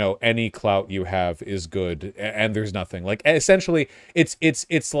any clout you have is good, and there's nothing. Like, essentially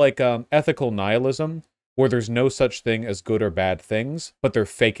it's like ethical nihilism, where there's no such thing as good or bad things, but they're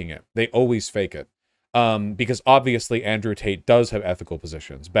faking it. They always fake it. Because obviously Andrew Tate does have ethical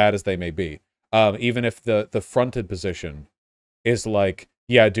positions, bad as they may be. Even if the fronted position is like,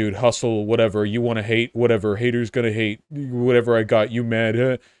 yeah, dude, hustle, whatever, you want to hate, whatever, haters gonna hate, whatever I got, you mad,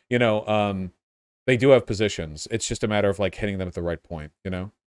 huh? They do have positions. It's just a matter of, like, hitting them at the right point,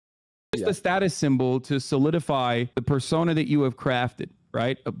 It's the status symbol to solidify the persona that you have crafted,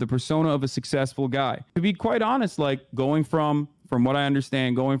 right? The persona of a successful guy. To be quite honest, like, going from what I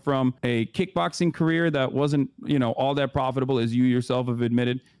understand, going from a kickboxing career that wasn't, all that profitable, as you yourself have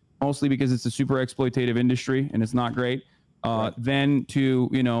admitted, mostly because it's a super exploitative industry and it's not great. Then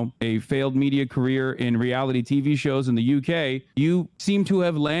to, a failed media career in reality TV shows in the UK, you seem to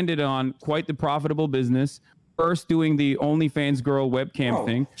have landed on quite the profitable business. First doing the OnlyFans girl webcam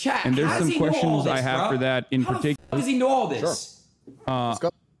thing. Chat, and there's some questions I have for that in particular. How does he know all this? Let's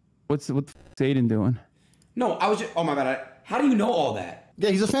go. What's Aiden doing? No, I was just, oh my bad. How do you know all that? Yeah,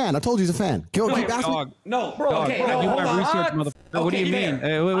 he's a fan. I told you he's a fan. Keep asking. Dog. No, Bro, Dog, okay, I no, do hold my on. research, motherfucker. What do you mean?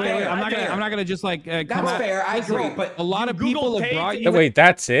 Wait. I'm not gonna just like. That's fair. I agree, but a lot of people have brought you. Wait,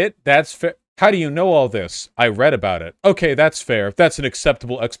 that's it? That's fair. How do you know all this? I read about it. Okay, that's fair. That's an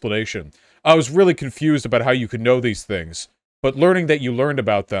acceptable explanation. I was really confused about how you could know these things, but learning that you learned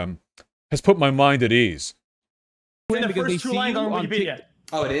about them has put my mind at ease. In the first 2 lines on Wikipedia.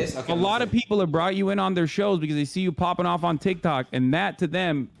 Oh, it is? Okay. A lot of people have brought you in on their shows because they see you popping off on TikTok, and that to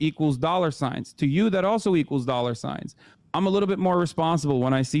them equals $signs. To you, that also equals $signs. I'm a little bit more responsible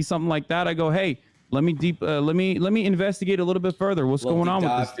when I see something like that. I go, hey, let me investigate a little bit further. What's going on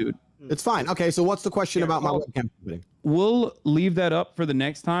with this dude? It's fine. Okay, so what's the question about my webcam company? We'll leave that up for the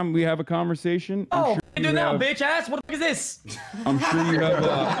next time we have a conversation. Oh, do now, bitch ass. What the fuck is this? I'm sure you have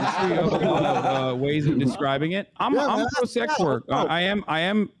a lot of ways of describing it. I'm pro sex work. I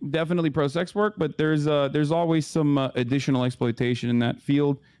am definitely pro sex work, but there's always some additional exploitation in that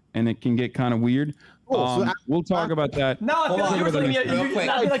field, and it can get kind of weird. We'll talk about that. No, I feel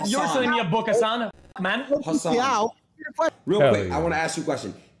like you're selling me a book, Hasan. Man, Hasan. Real quick, I want to ask you a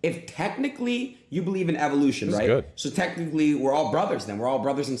question. If technically you believe in evolution, right? Good. So technically we're all brothers then. We're all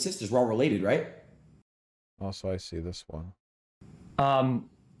brothers and sisters. We're all related, right? Also, I see this one.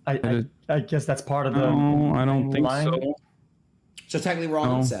 I guess that's part of the. No, I don't think so. So technically we're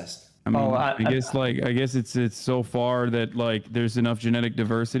all incest. I mean, I guess it's so far that like there's enough genetic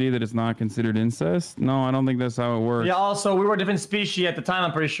diversity that it's not considered incest. No, I don't think that's how it works. Yeah. Also, we were a different species at the time.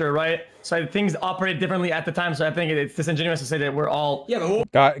 I'm pretty sure, right? So things operate differently at the time. So I think it's disingenuous to say that we're all. Yeah.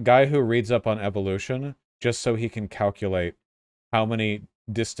 But Guy who reads up on evolution just so he can calculate how many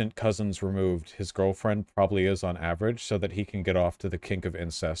distant cousins removed his girlfriend probably is on average, so that he can get off to the kink of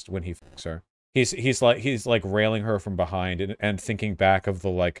incest when he fucks her. He's like railing her from behind and thinking back of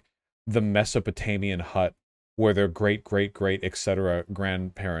the Mesopotamian hut where their great etc.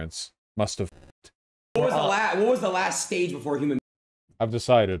 grandparents must have. What was the last stage before human? I've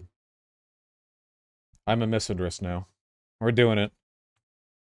decided. I'm a misandrist now. We're doing it.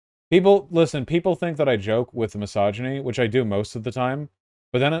 People think that I joke with misogyny, which I do most of the time.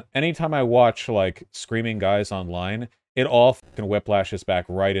 But then anytime I watch like screaming guys online, it all fucking whiplashes back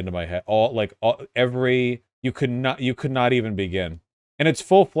right into my head. You could not even begin. And it's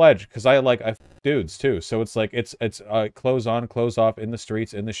full-fledged because I fuck dudes too. So it's like it's clothes on, clothes off, in the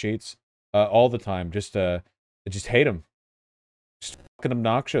streets, in the sheets, all the time. I just hate them. Just fucking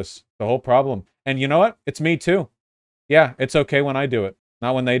obnoxious. The whole problem. And you know what? It's me too. Yeah, it's okay when I do it,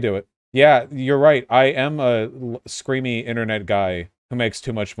 not when they do it. Yeah, you're right. I am a screamy internet guy who makes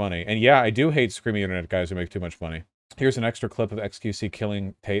too much money. And yeah, I do hate screamy internet guys who make too much money. Here's an extra clip of XQC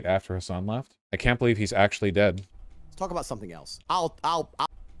killing Tate after Hasan left. I can't believe he's actually dead. Let's talk about something else. I'll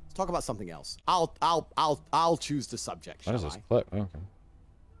talk about something else. I'll choose the subject. What is this clip? Okay.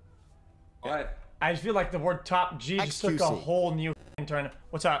 What? I just feel like the word top G just took a whole new turn.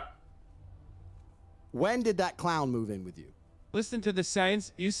 What's up? When did that clown move in with you? Listen to the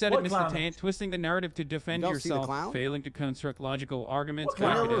science. You said What it, Mr. clown? Tate, twisting the narrative to defend You don't see the yourself, clown? failing to construct logical arguments,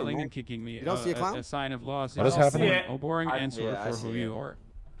 What clown? backpedaling and kicking me. You don't see a clown? A sign of loss. What is happening? A boring I answer see it, I for see who it. you are.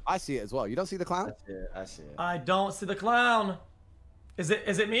 I see it as well. You don't see the clown? I see it. I don't see the clown. Is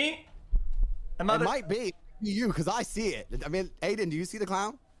it me? It might be you because I see it. I mean, Aiden, do you see the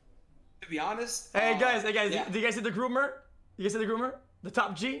clown? To be honest. Hey guys, yeah. do you guys see the groomer? You guys see the groomer? The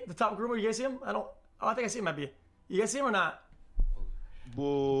top G, the top groomer. You guys see him? I think I see him. Maybe. You guys see him or not?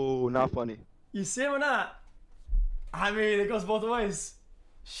 Boo, not funny. You see him or not? I mean, it goes both ways.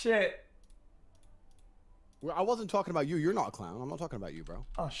 Shit. Well, I wasn't talking about you. You're not a clown. I'm not talking about you, bro.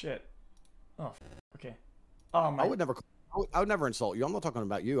 Oh shit. Oh, okay. Oh my. I would never insult you. I'm not talking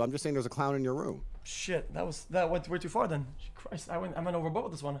about you. I'm just saying there's a clown in your room. Shit, that went way too far then. Christ, I went overboard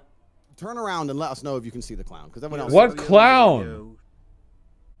with this one. Turn around and let us know if you can see the clown, because everyone else. What clown?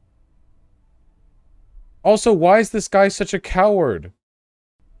 Also, why is this guy such a coward?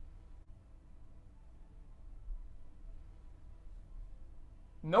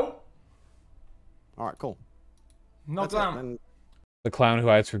 Nope. All right, cool. No clown. The clown who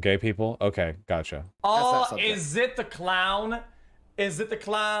hides for gay people? Okay, gotcha. Oh, is it the clown? Is it the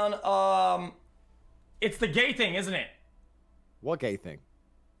clown? It's the gay thing, isn't it? What gay thing?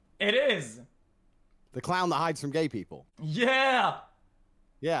 It is. The clown that hides from gay people. Yeah.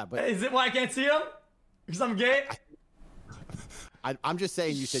 Yeah, but is it why I can't see him? Because I'm gay? I'm just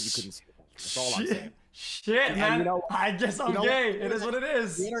saying you said you couldn't see him. That's all I'm saying. Shit, man. You know, I guess I'm gay. It is what it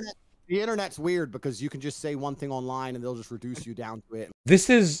is. The internet's weird because you can just say one thing online and they'll just reduce you down to it. This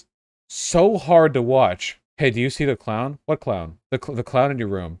is so hard to watch. Hey, do you see the clown? What clown? The clown in your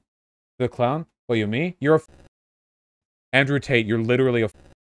room. The clown? What, you me? You're a Andrew Tate, you're literally a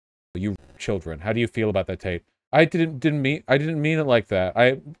you children. How do you feel about that, Tate? I didn't mean it like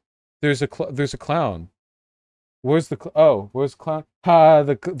that. There's a clown. Where's the where's the clown? Ha,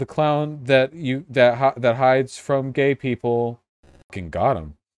 the clown that hides from gay people. Fucking got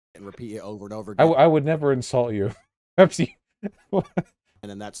him. And repeat it over and over again. I would never insult you. And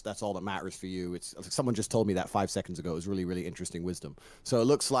then that's all that matters for you. It's someone just told me that 5 seconds ago. It was really, really interesting wisdom. So it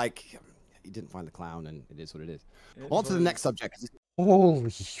looks like you didn't find the clown, and it is what it is. On to the next subject.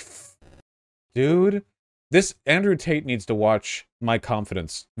 Holy dude. This Andrew Tate needs to watch my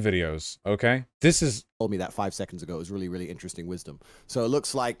confidence videos, okay? This is told me that 5 seconds ago. It was really, really interesting wisdom. So it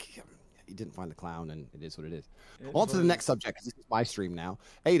looks like you didn't find the clown, and it is what it is. On to the next subject. This is my stream now.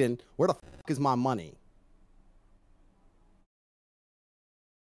 Aiden, where the fuck is my money?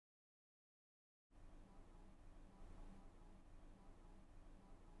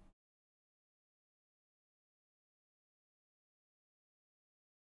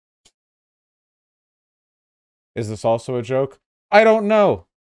 Is this also a joke? I don't know.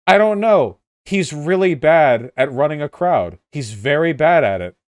 I don't know. He's really bad at running a crowd. He's very bad at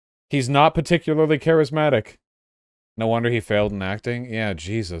it. He's not particularly charismatic. No wonder he failed in acting. Yeah,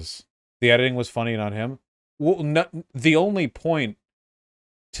 Jesus. The editing was funny, not him. Well, no, the only point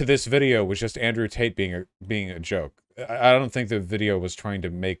to this video was just Andrew Tate being a joke. I don't think the video was trying to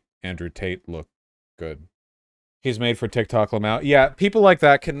make Andrew Tate look good. He's made for TikTok Lamau. Yeah, people like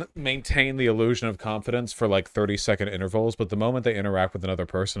that can maintain the illusion of confidence for like 30-second intervals, but the moment they interact with another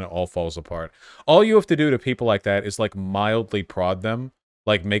person, it all falls apart. All you have to do to people like that is like mildly prod them,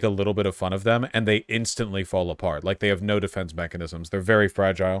 like make a little bit of fun of them, and they instantly fall apart. Like they have no defense mechanisms. They're very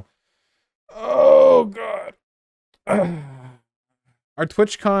fragile. Oh, God. Are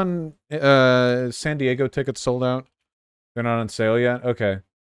TwitchCon San Diego tickets sold out? They're not on sale yet? Okay.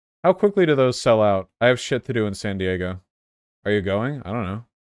 How quickly do those sell out? I have shit to do in San Diego. Are you going? I don't know.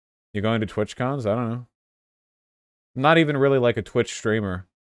 You going to TwitchCons? I don't know. I'm not even really like a Twitch streamer.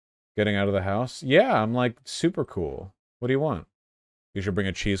 Getting out of the house? Yeah, I'm like super cool. What do you want? You should bring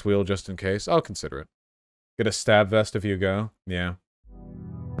a cheese wheel just in case. I'll consider it. Get a stab vest if you go. Yeah.